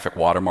cryptographic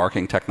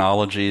watermarking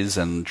technologies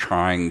and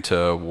trying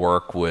to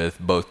work with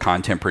both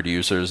content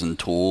producers and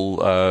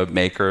tool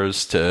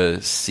makers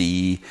to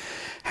see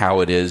how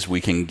it is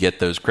we can get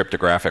those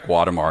cryptographic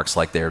watermarks,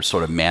 like they're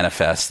sort of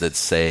manifests that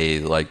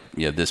say, like,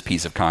 this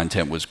piece of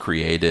content was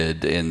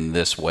created in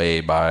this way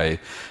by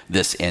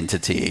this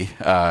entity,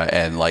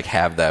 and like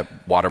have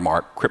that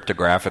watermark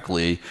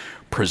cryptographically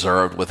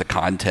preserved with the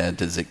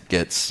content as it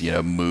gets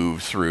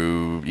moved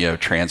through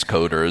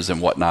transcoders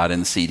and whatnot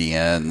in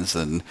CDNs,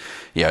 and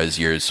as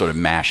you're sort of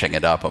mashing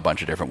it up a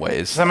bunch of different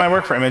ways. That might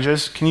work for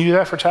images. Can you do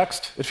that for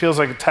text? It feels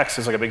like text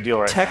is like a big deal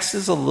right now. Text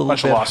is a little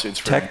bunch bit. Of lawsuits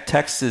for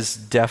text is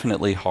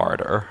definitely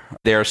harder.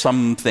 There are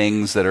some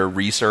things that are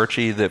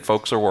researchy that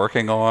folks are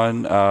working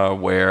on,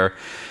 where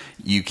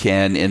you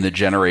can, in the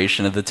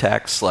generation of the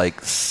text,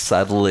 like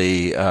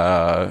subtly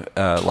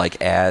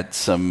like add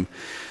some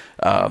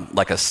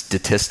like a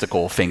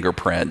statistical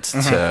fingerprint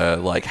to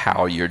like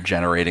how you're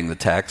generating the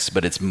text,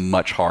 but it's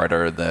much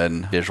harder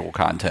than visual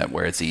content,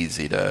 where it's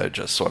easy to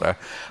just sort of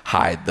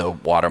hide the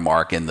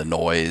watermark in the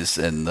noise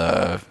and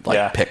the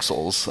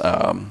pixels,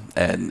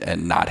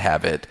 and not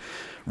have it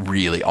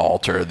really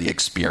alter the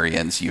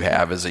experience you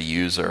have as a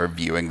user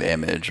viewing the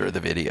image or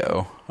the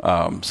video.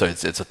 So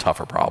it's a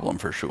tougher problem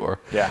for sure.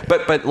 Yeah.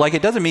 But like,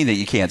 it doesn't mean that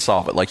you can't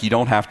solve it. Like, you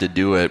don't have to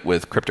do it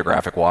with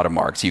cryptographic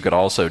watermarks. You could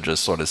also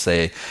just sort of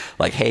say,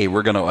 like, hey,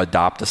 we're going to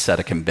adopt a set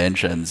of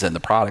conventions in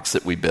the products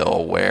that we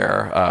build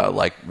where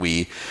like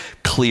we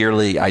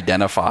clearly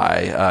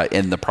identify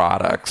in the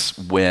products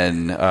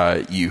when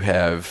you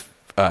have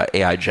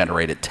AI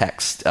generated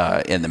text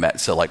in the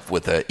so like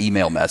with an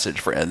email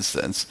message, for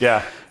instance.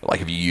 Yeah. Like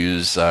if you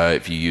use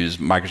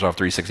Microsoft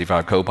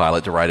 365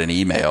 Copilot to write an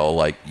email,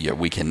 like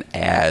we can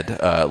add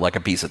like a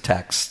piece of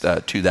text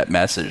to that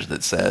message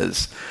that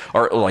says,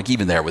 or like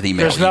even there with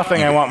email. There's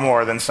nothing I want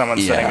more than someone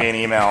sending me an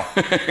email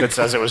that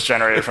says it was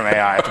generated from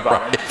AI at the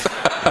bottom.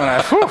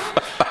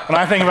 When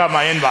I think about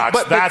my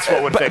inbox, that's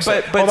what would fix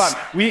it. Hold on.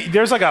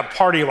 There's like a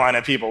party line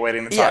of people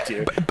waiting to talk to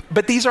you.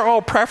 But these are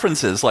all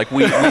preferences. Like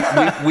we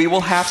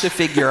will have to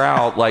figure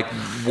out like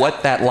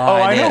what that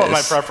line is. Oh, I know what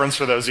my preference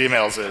for those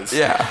emails is.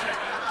 Yeah.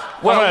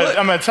 Well,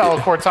 I'm going to tell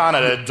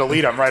Cortana to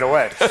delete them right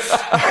away.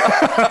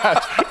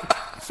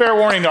 Fair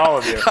warning to all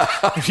of you.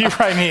 If you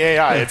write me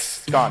AI,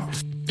 it's gone.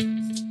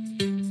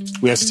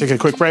 We have to take a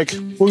quick break.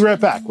 We'll be right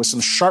back with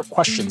some sharp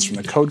questions from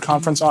the Code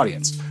Conference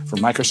audience from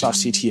Microsoft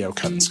CTO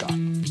Kevin Scott.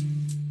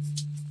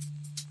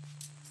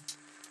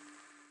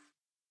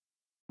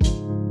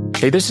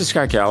 Hey, this is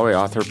Scott Galloway,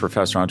 author,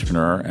 professor,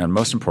 entrepreneur, and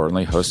most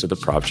importantly, host of the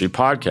Prop G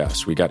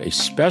podcast. We got a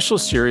special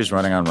series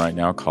running on right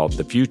now called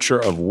The Future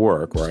of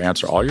Work, where I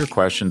answer all your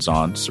questions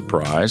on,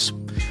 surprise,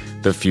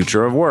 the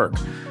future of work.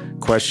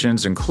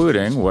 Questions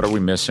including, what are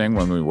we missing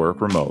when we work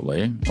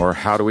remotely? Or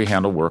how do we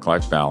handle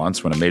work-life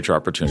balance when a major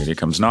opportunity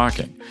comes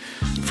knocking?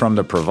 From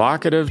the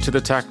provocative to the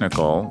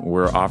technical,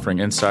 we're offering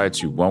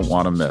insights you won't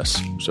want to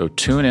miss. So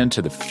tune in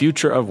to The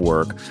Future of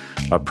Work,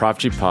 a Prop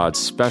G Pod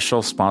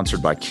special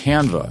sponsored by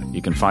Canva.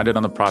 You can find it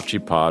on the Prop G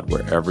Pod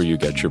wherever you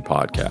get your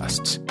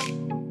podcasts.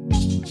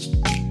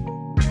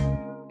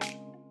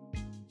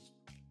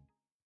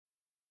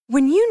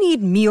 When you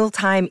need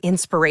mealtime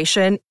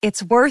inspiration,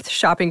 it's worth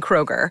shopping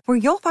Kroger, where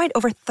you'll find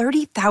over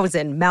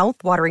 30,000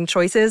 mouth-watering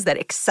choices that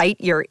excite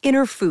your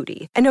inner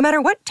foodie. And no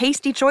matter what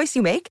tasty choice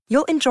you make,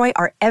 you'll enjoy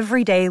our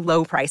everyday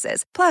low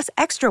prices, plus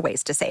extra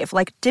ways to save,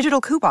 like digital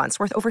coupons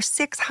worth over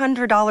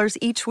 $600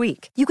 each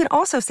week. You can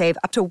also save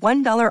up to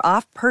 $1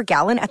 off per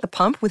gallon at the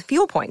pump with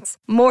fuel points.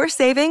 More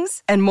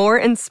savings and more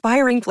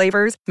inspiring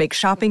flavors make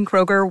shopping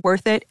Kroger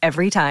worth it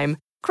every time.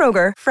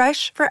 Kroger,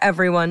 fresh for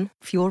everyone.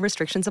 Fuel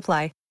restrictions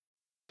apply.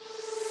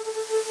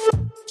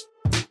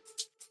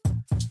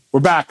 We're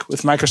back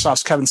with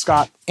Microsoft's Kevin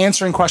Scott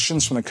answering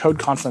questions from the Code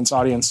Conference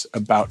audience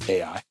about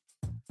AI.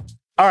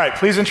 All right,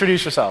 please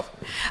introduce yourself.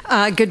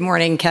 Good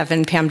morning,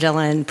 Kevin, Pam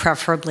Dillon,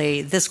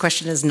 preferably. This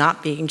question is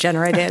not being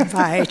generated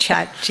by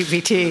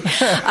ChatGPT.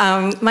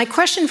 My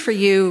question for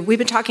you, we've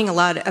been talking a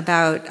lot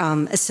about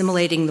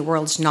assimilating the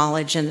world's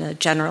knowledge in a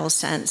general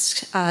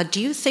sense.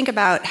 Do you think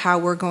about how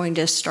we're going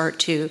to start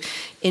to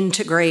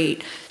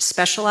integrate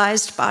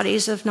specialized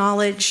bodies of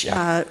knowledge,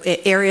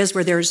 areas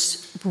where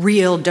there's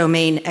real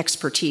domain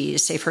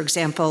expertise, say, for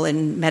example,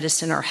 in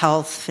medicine or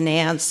health,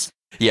 finance?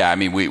 Yeah, I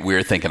mean,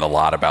 we're thinking a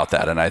lot about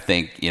that. And I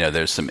think,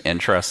 there's some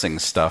interesting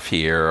stuff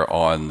here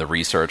on the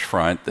research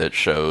front that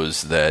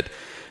shows that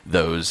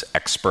those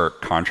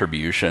expert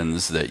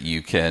contributions that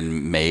you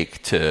can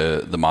make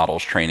to the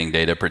model's training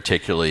data,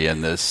 particularly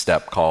in this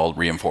step called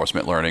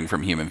reinforcement learning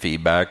from human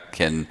feedback,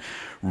 can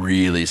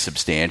really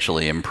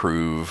substantially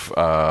improve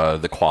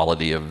the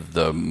quality of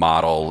the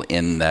model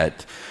in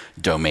that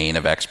domain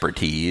of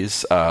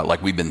expertise.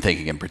 Like we've been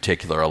thinking in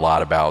particular a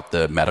lot about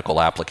the medical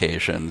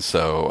applications.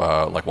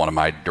 So like one of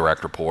my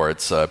direct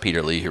reports,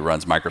 Peter Lee, who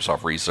runs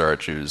Microsoft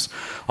Research, who's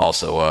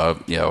also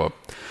a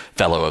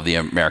fellow of the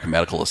American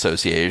Medical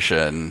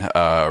Association,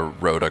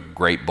 wrote a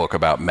great book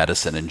about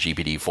medicine and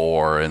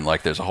GPT-4, and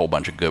like there's a whole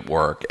bunch of good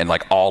work. And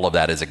like all of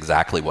that is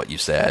exactly what you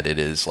said. It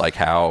is like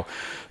how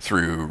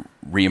through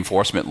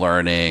reinforcement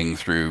learning,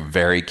 through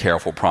very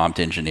careful prompt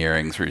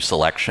engineering, through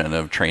selection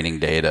of training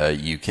data,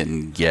 you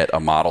can get a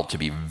model to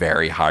be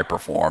very high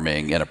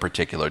performing in a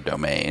particular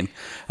domain.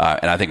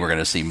 And I think we're going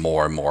to see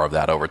more and more of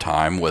that over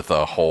time with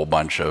a whole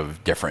bunch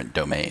of different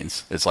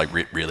domains. It's like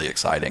really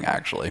exciting,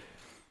 actually.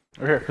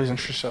 Over here, please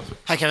introduce yourself.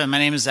 Hi, Kevin. My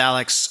name is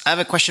Alex. I have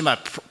a question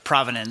about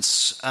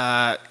provenance.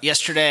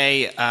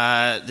 Yesterday,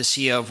 the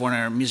CEO of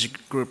Warner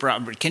Music Group,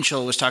 Robert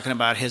Kinchel, was talking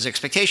about his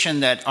expectation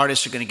that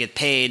artists are going to get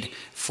paid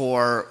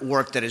for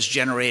work that is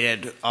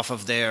generated off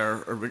of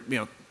their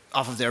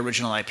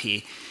original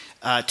IP.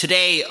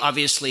 Today,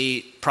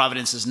 obviously,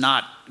 provenance is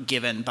not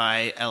given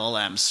by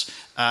LLMs.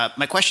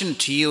 My question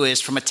to you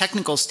is, from a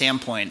technical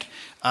standpoint,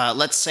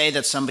 let's say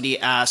that somebody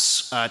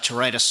asks to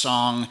write a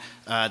song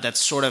that's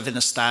sort of in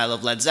the style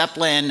of Led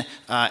Zeppelin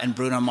and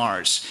Bruno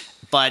Mars.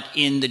 But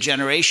in the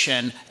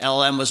generation,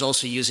 LLM was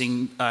also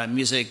using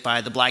music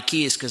by the Black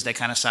Keys because they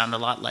kind of sound a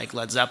lot like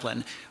Led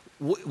Zeppelin.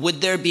 Would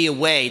there be a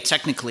way,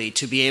 technically,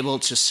 to be able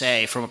to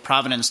say, from a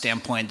provenance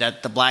standpoint,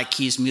 that the Black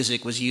Keys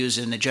music was used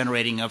in the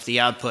generating of the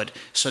output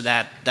so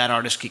that that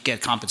artist could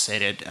get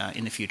compensated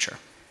in the future?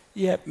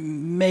 Yeah,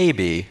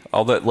 maybe.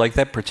 Although, like,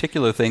 that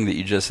particular thing that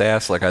you just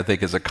asked, like, I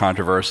think is a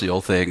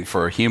controversial thing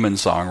for human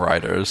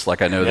songwriters.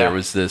 Like, I know there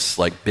was this,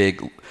 like,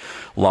 big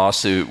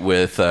lawsuit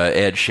with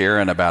Ed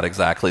Sheeran about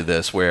exactly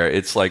this, where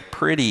it's, like,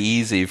 pretty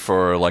easy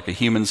for, like, a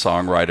human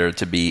songwriter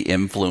to be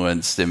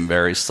influenced in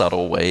very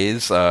subtle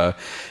ways.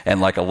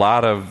 And, like, a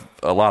lot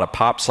of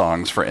pop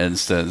songs, for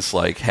instance,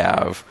 like,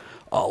 have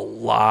a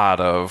lot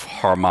of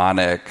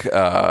harmonic,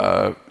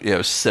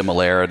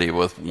 similarity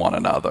with one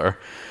another.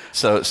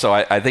 So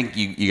I think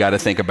you got to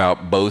think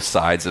about both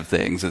sides of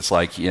things. It's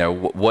like,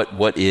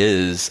 what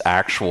is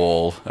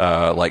actual,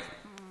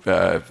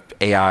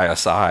 AI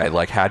aside,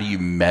 like, how do you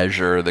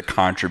measure the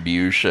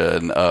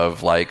contribution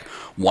of, like,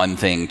 one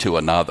thing to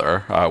another,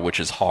 which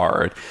is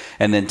hard.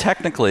 And then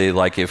technically,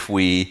 like, if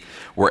we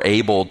were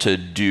able to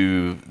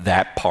do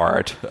that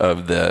part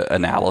of the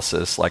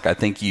analysis, like, I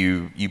think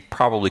you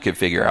probably could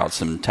figure out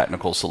some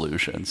technical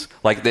solutions.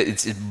 Like,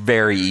 it's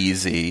very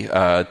easy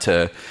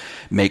to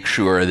make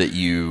sure that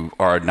you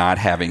are not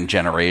having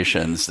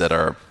generations that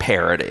are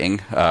parroting.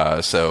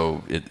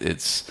 So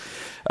it's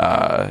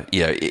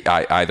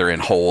either in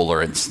whole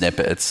or in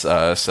snippets.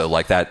 So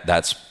like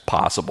that's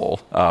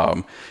possible.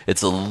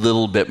 It's a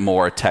little bit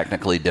more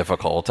technically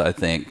difficult, I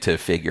think, to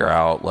figure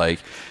out, like,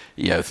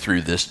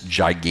 through this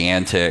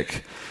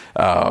gigantic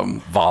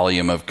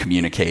volume of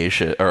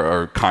communication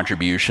or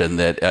contribution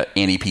that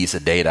any piece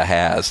of data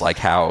has. Like,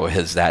 how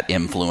has that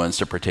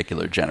influenced a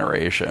particular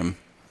generation?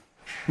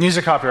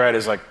 Music copyright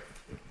is like,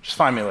 just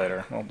find me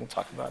later. We'll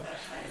talk about it.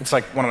 It's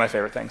like one of my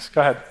favorite things.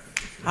 Go ahead.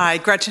 Hi,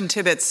 Gretchen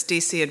Tibbetts,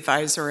 DC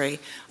Advisory.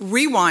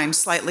 Rewind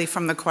slightly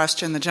from the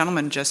question the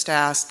gentleman just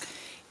asked.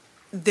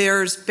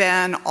 There's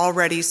been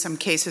already some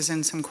cases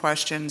and some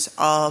questions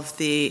of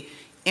the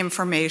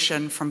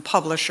information from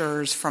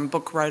publishers, from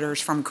book writers,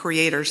 from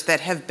creators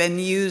that have been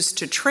used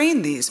to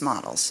train these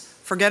models.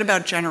 Forget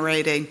about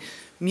generating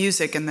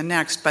music in the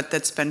next, but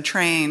that's been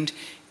trained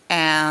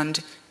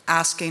and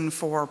asking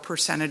for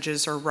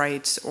percentages or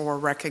rights or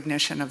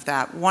recognition of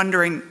that.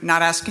 Wondering,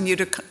 not asking you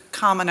to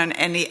comment on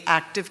any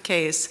active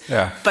case,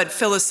 but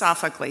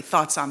philosophically,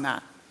 thoughts on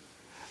that?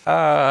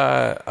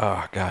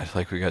 Oh, God,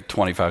 like, we got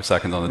 25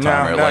 seconds on the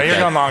timer. No, you're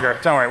going longer.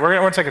 Don't worry, we're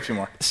going to take a few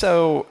more.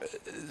 So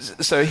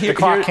here, the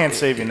clock can't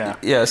save you now.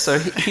 Yeah, so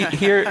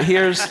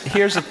here's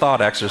a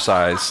thought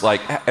exercise.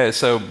 Like,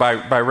 so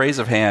by raise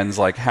of hands,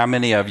 like, how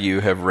many of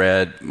you have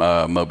read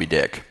Moby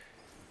Dick?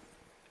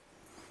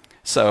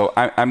 So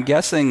I'm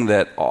guessing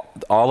that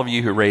all of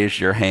you who raised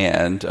your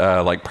hand,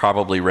 like,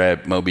 probably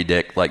read Moby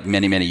Dick, like,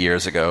 many, many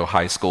years ago,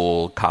 high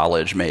school,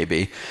 college,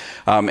 maybe.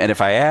 And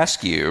if I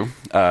ask you,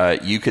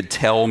 you could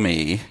tell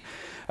me,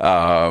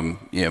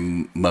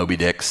 Moby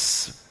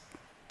Dick's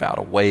about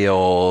a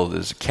whale,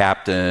 there's a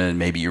captain,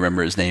 maybe you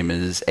remember his name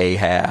is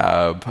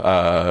Ahab,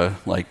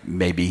 like,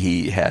 maybe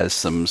he has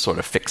some sort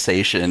of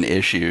fixation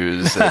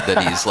issues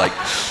that he's, like,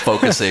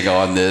 focusing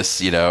on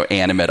this,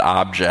 animate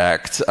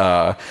object.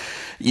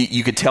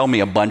 You could tell me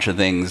a bunch of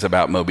things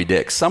about Moby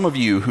Dick. Some of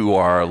you who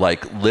are,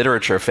 like,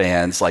 literature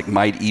fans, like,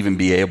 might even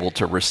be able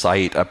to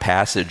recite a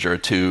passage or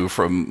two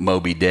from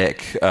Moby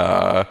Dick,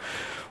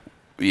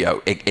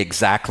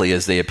 exactly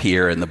as they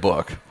appear in the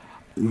book.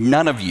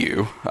 None of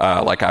you,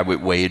 like, I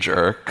would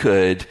wager,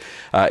 could,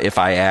 if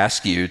I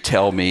ask you,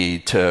 tell me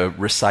to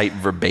recite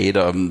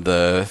verbatim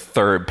the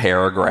third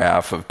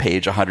paragraph of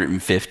page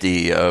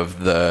 150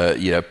 of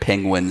the,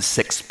 Penguin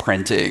 6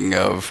 printing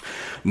of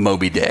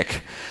Moby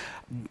Dick.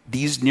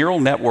 These neural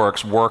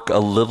networks work a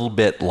little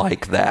bit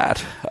like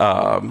that.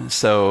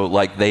 So,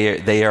 like,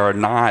 they are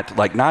not,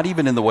 like, not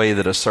even in the way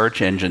that a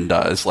search engine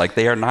does. Like,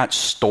 they are not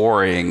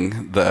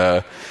storing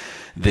the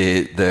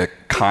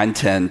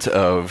content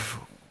of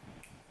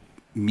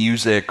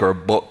music or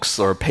books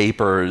or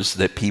papers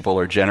that people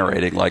are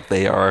generating. Like,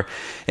 they are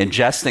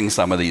ingesting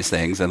some of these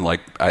things, and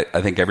like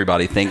I think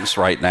everybody thinks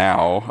right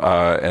now,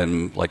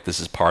 and like this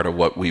is part of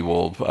what we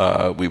will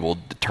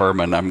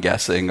determine, I'm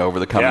guessing, over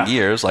the coming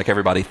years. Like,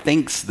 everybody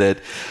thinks that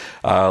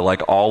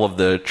like all of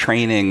the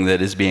training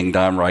that is being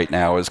done right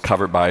now is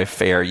covered by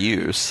fair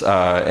use,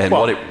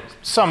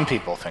 some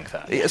people think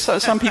that. Yeah, so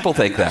some people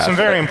think that. Some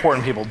very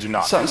important people do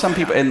not. Some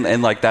people,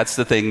 and like that's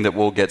the thing that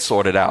will get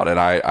sorted out. And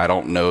I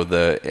don't know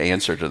the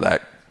answer to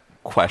that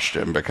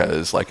question,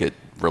 because like it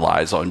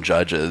relies on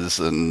judges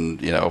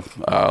and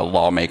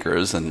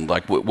lawmakers, and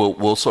like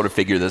we'll sort of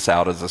figure this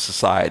out as a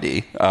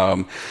society.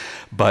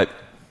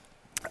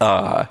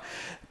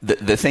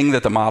 The thing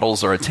that the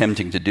models are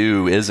attempting to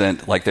do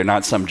isn't like, they're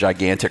not some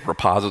gigantic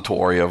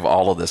repository of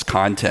all of this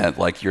content.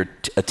 Like, you're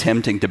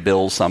attempting to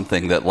build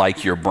something that,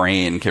 like your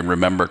brain, can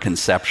remember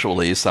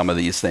conceptually some of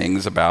these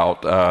things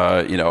about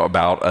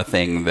a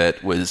thing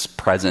that was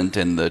present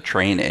in the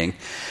training.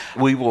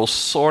 We will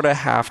sort of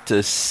have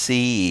to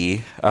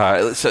see.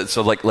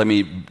 So like, let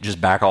me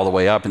just back all the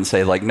way up and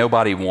say, like,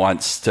 nobody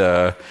wants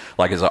to,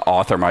 like, as an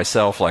author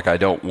myself, like, I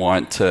don't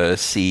want to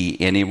see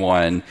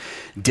anyone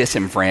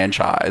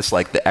disenfranchised.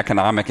 Like, the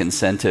economic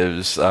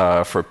incentives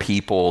for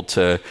people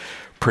to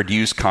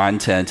produce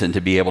content and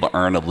to be able to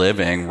earn a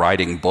living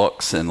writing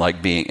books, and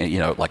like being,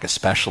 like,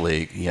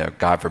 especially,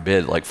 God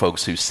forbid, like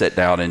folks who sit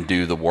down and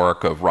do the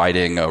work of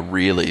writing a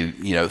really,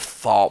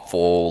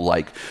 thoughtful,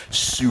 like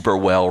super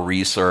well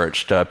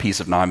researched piece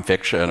of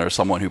nonfiction, or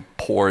someone who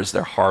pours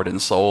their heart and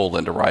soul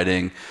into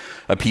writing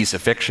a piece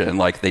of fiction,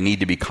 like, they need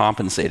to be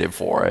compensated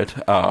for it.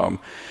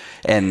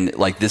 And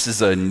like, this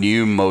is a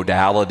new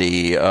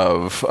modality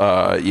of,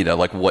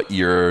 like what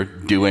you're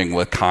doing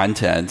with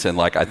content. And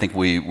like, I think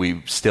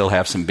we still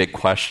have some big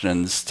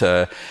questions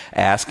to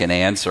ask and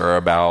answer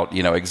about,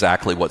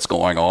 exactly what's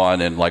going on,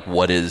 and like,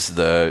 what is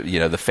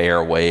the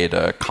fair way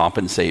to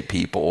compensate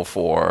people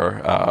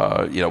for,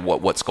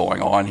 what's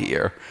going on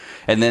here.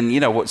 And then,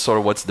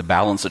 what's the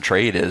balance of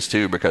trade is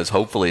too, because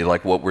hopefully,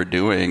 like, what we're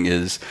doing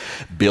is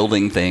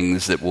building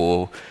things that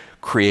will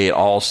create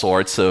all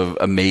sorts of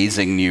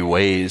amazing new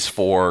ways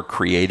for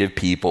creative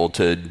people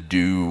to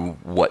do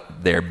what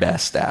they're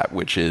best at,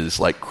 which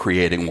is like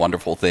creating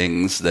wonderful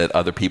things that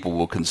other people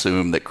will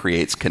consume, that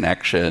creates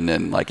connection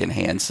and like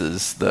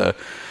enhances the,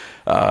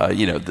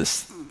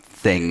 this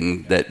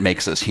thing that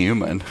makes us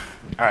human.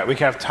 All right, we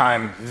have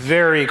time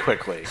very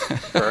quickly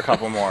for a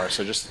couple more.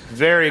 So just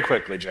very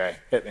quickly, Jay,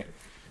 hit me.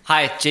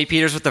 Hi, Jay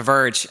Peters with The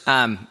Verge.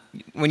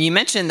 When you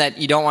mentioned that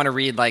you don't want to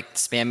read like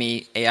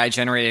spammy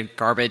AI-generated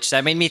garbage,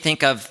 that made me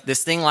think of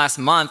this thing last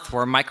month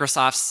where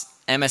Microsoft's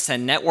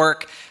MSN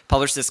Network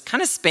published this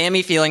kind of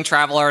spammy-feeling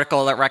travel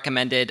article that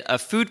recommended a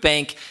food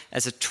bank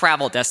as a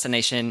travel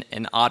destination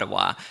in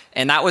Ottawa.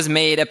 And that was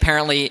made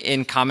apparently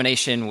in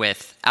combination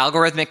with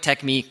algorithmic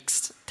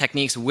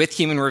techniques with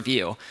human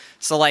review.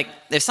 So like,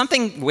 if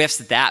something whiffs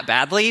that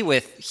badly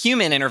with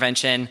human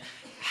intervention,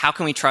 how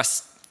can we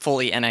trust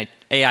fully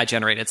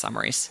AI-generated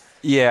summaries?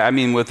 Yeah, I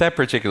mean, with that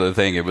particular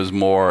thing, it was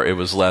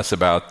less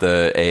about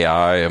the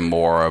AI and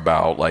more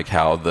about like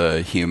how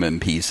the human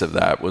piece of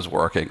that was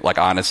working. Like,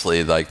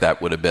 honestly, like that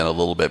would have been a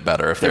little bit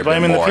better if there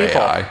had been more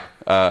AI.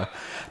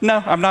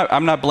 No, I'm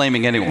not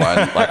blaming anyone.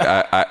 Like,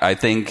 I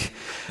think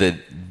the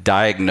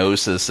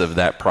diagnosis of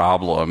that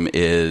problem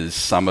is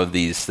some of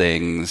these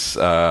things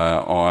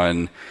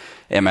on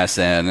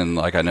MSN, and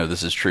like I know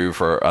this is true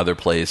for other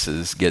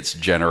places, gets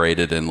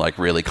generated in like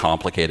really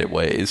complicated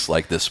ways.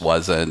 Like, this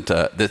wasn't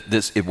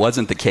it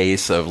wasn't the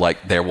case of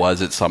like there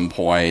was at some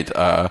point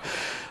a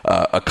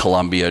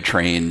Columbia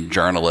trained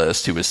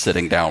journalist who was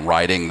sitting down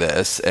writing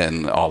this,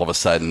 and all of a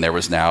sudden there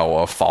was now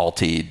a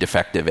faulty,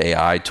 defective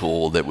AI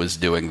tool that was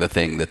doing the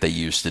thing that they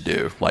used to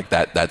do. Like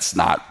that's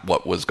not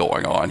what was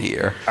going on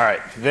here. All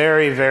right,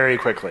 very, very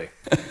quickly.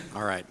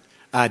 All right.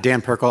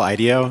 Dan Perkle,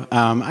 IDEO.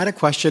 I had a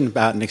question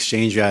about an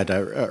exchange you had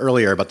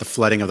earlier about the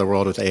flooding of the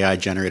world with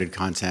AI-generated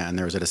content, and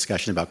there was a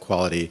discussion about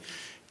quality.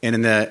 And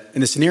in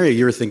the scenario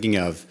you were thinking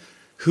of,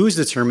 who's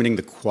determining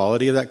the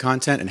quality of that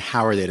content, and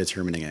how are they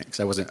determining it?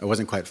 Because I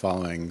wasn't quite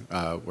following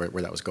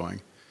where that was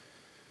going.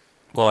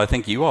 Well, I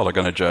think you all are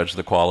going to judge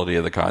the quality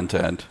of the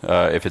content.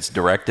 If it's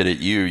directed at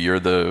you,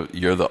 you're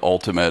the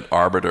ultimate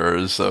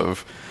arbiters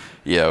of,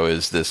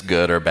 is this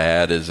good or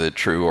bad? Is it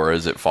true or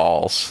is it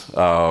false?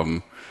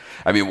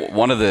 I mean,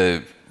 one of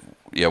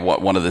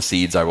the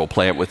seeds I will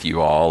plant with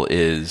you all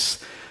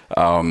is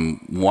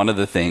one of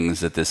the things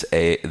that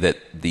that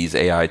these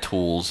AI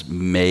tools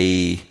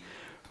may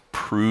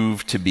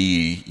prove to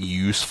be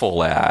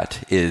useful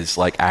at is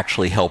like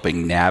actually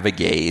helping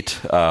navigate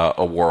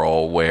a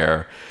world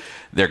where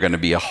there are going to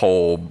be a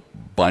whole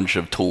bunch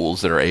of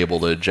tools that are able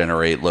to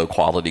generate low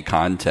quality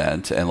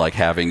content, and like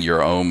having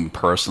your own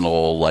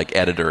personal like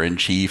editor in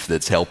chief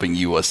that's helping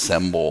you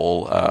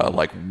assemble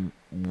like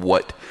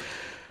what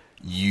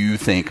you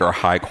think are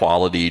high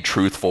quality,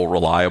 truthful,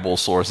 reliable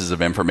sources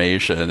of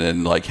information,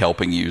 and like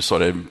helping you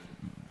sort of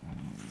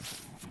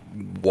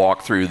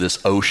walk through this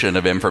ocean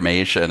of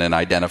information and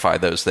identify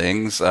those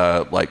things.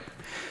 Like,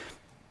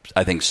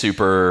 I think,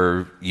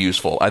 super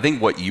useful. I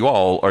think what you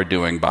all are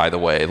doing, by the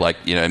way,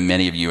 like,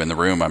 many of you in the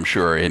room, I'm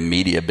sure, in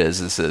media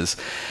businesses,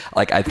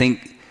 like, I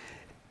think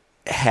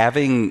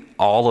having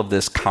all of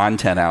this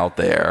content out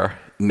there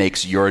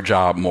makes your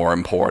job more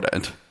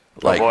important.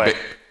 Like,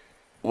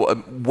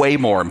 way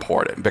more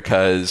important,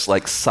 because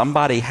like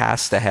somebody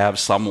has to have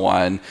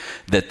someone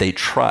that they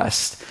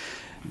trust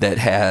that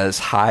has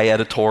high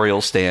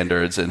editorial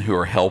standards and who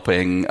are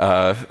helping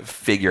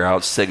figure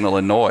out signal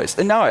and noise.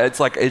 And no, it's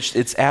like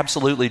it's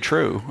absolutely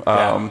true.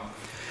 All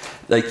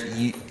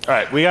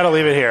right, we got to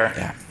leave it here.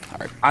 Yeah. All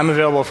right. I'm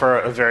available for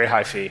a very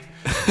high fee.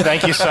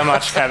 Thank you so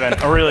much, Kevin.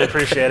 I really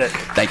appreciate it.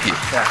 Thank you.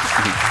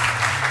 Yeah.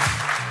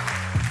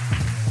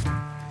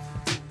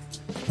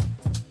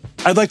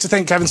 I'd like to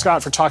thank Kevin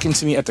Scott for talking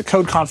to me at the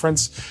Code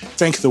Conference,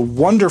 thank the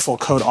wonderful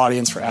Code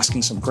audience for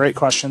asking some great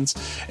questions,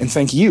 and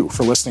thank you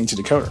for listening to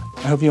Decoder.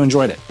 I hope you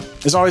enjoyed it.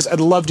 As always,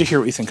 I'd love to hear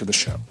what you think of the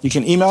show. You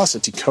can email us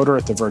at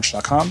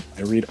decoder@theverge.com.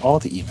 I read all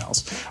the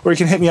emails. Or you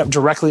can hit me up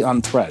directly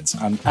on Threads.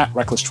 I'm at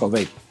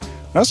Reckless1280.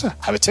 I also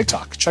have a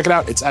TikTok. Check it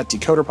out. It's at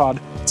DecoderPod.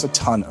 It's a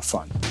ton of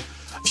fun.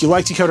 If you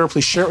like Decoder,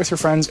 please share it with your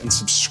friends and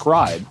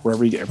subscribe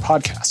wherever you get your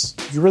podcasts.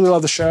 If you really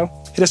love the show,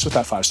 hit us with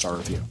that 5-star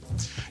review.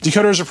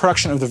 Decoder is a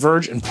production of The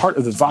Verge and part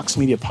of the Vox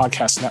Media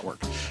Podcast Network.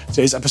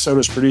 Today's episode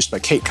was produced by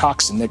Kate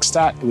Cox and Nick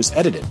Statt. It was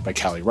edited by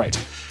Callie Wright.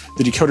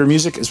 The Decoder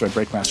music is by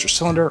Breakmaster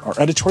Cylinder. Our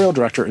editorial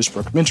director is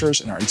Brooke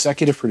Minters, and our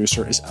executive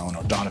producer is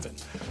Eleanor Donovan.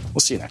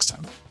 We'll see you next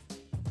time.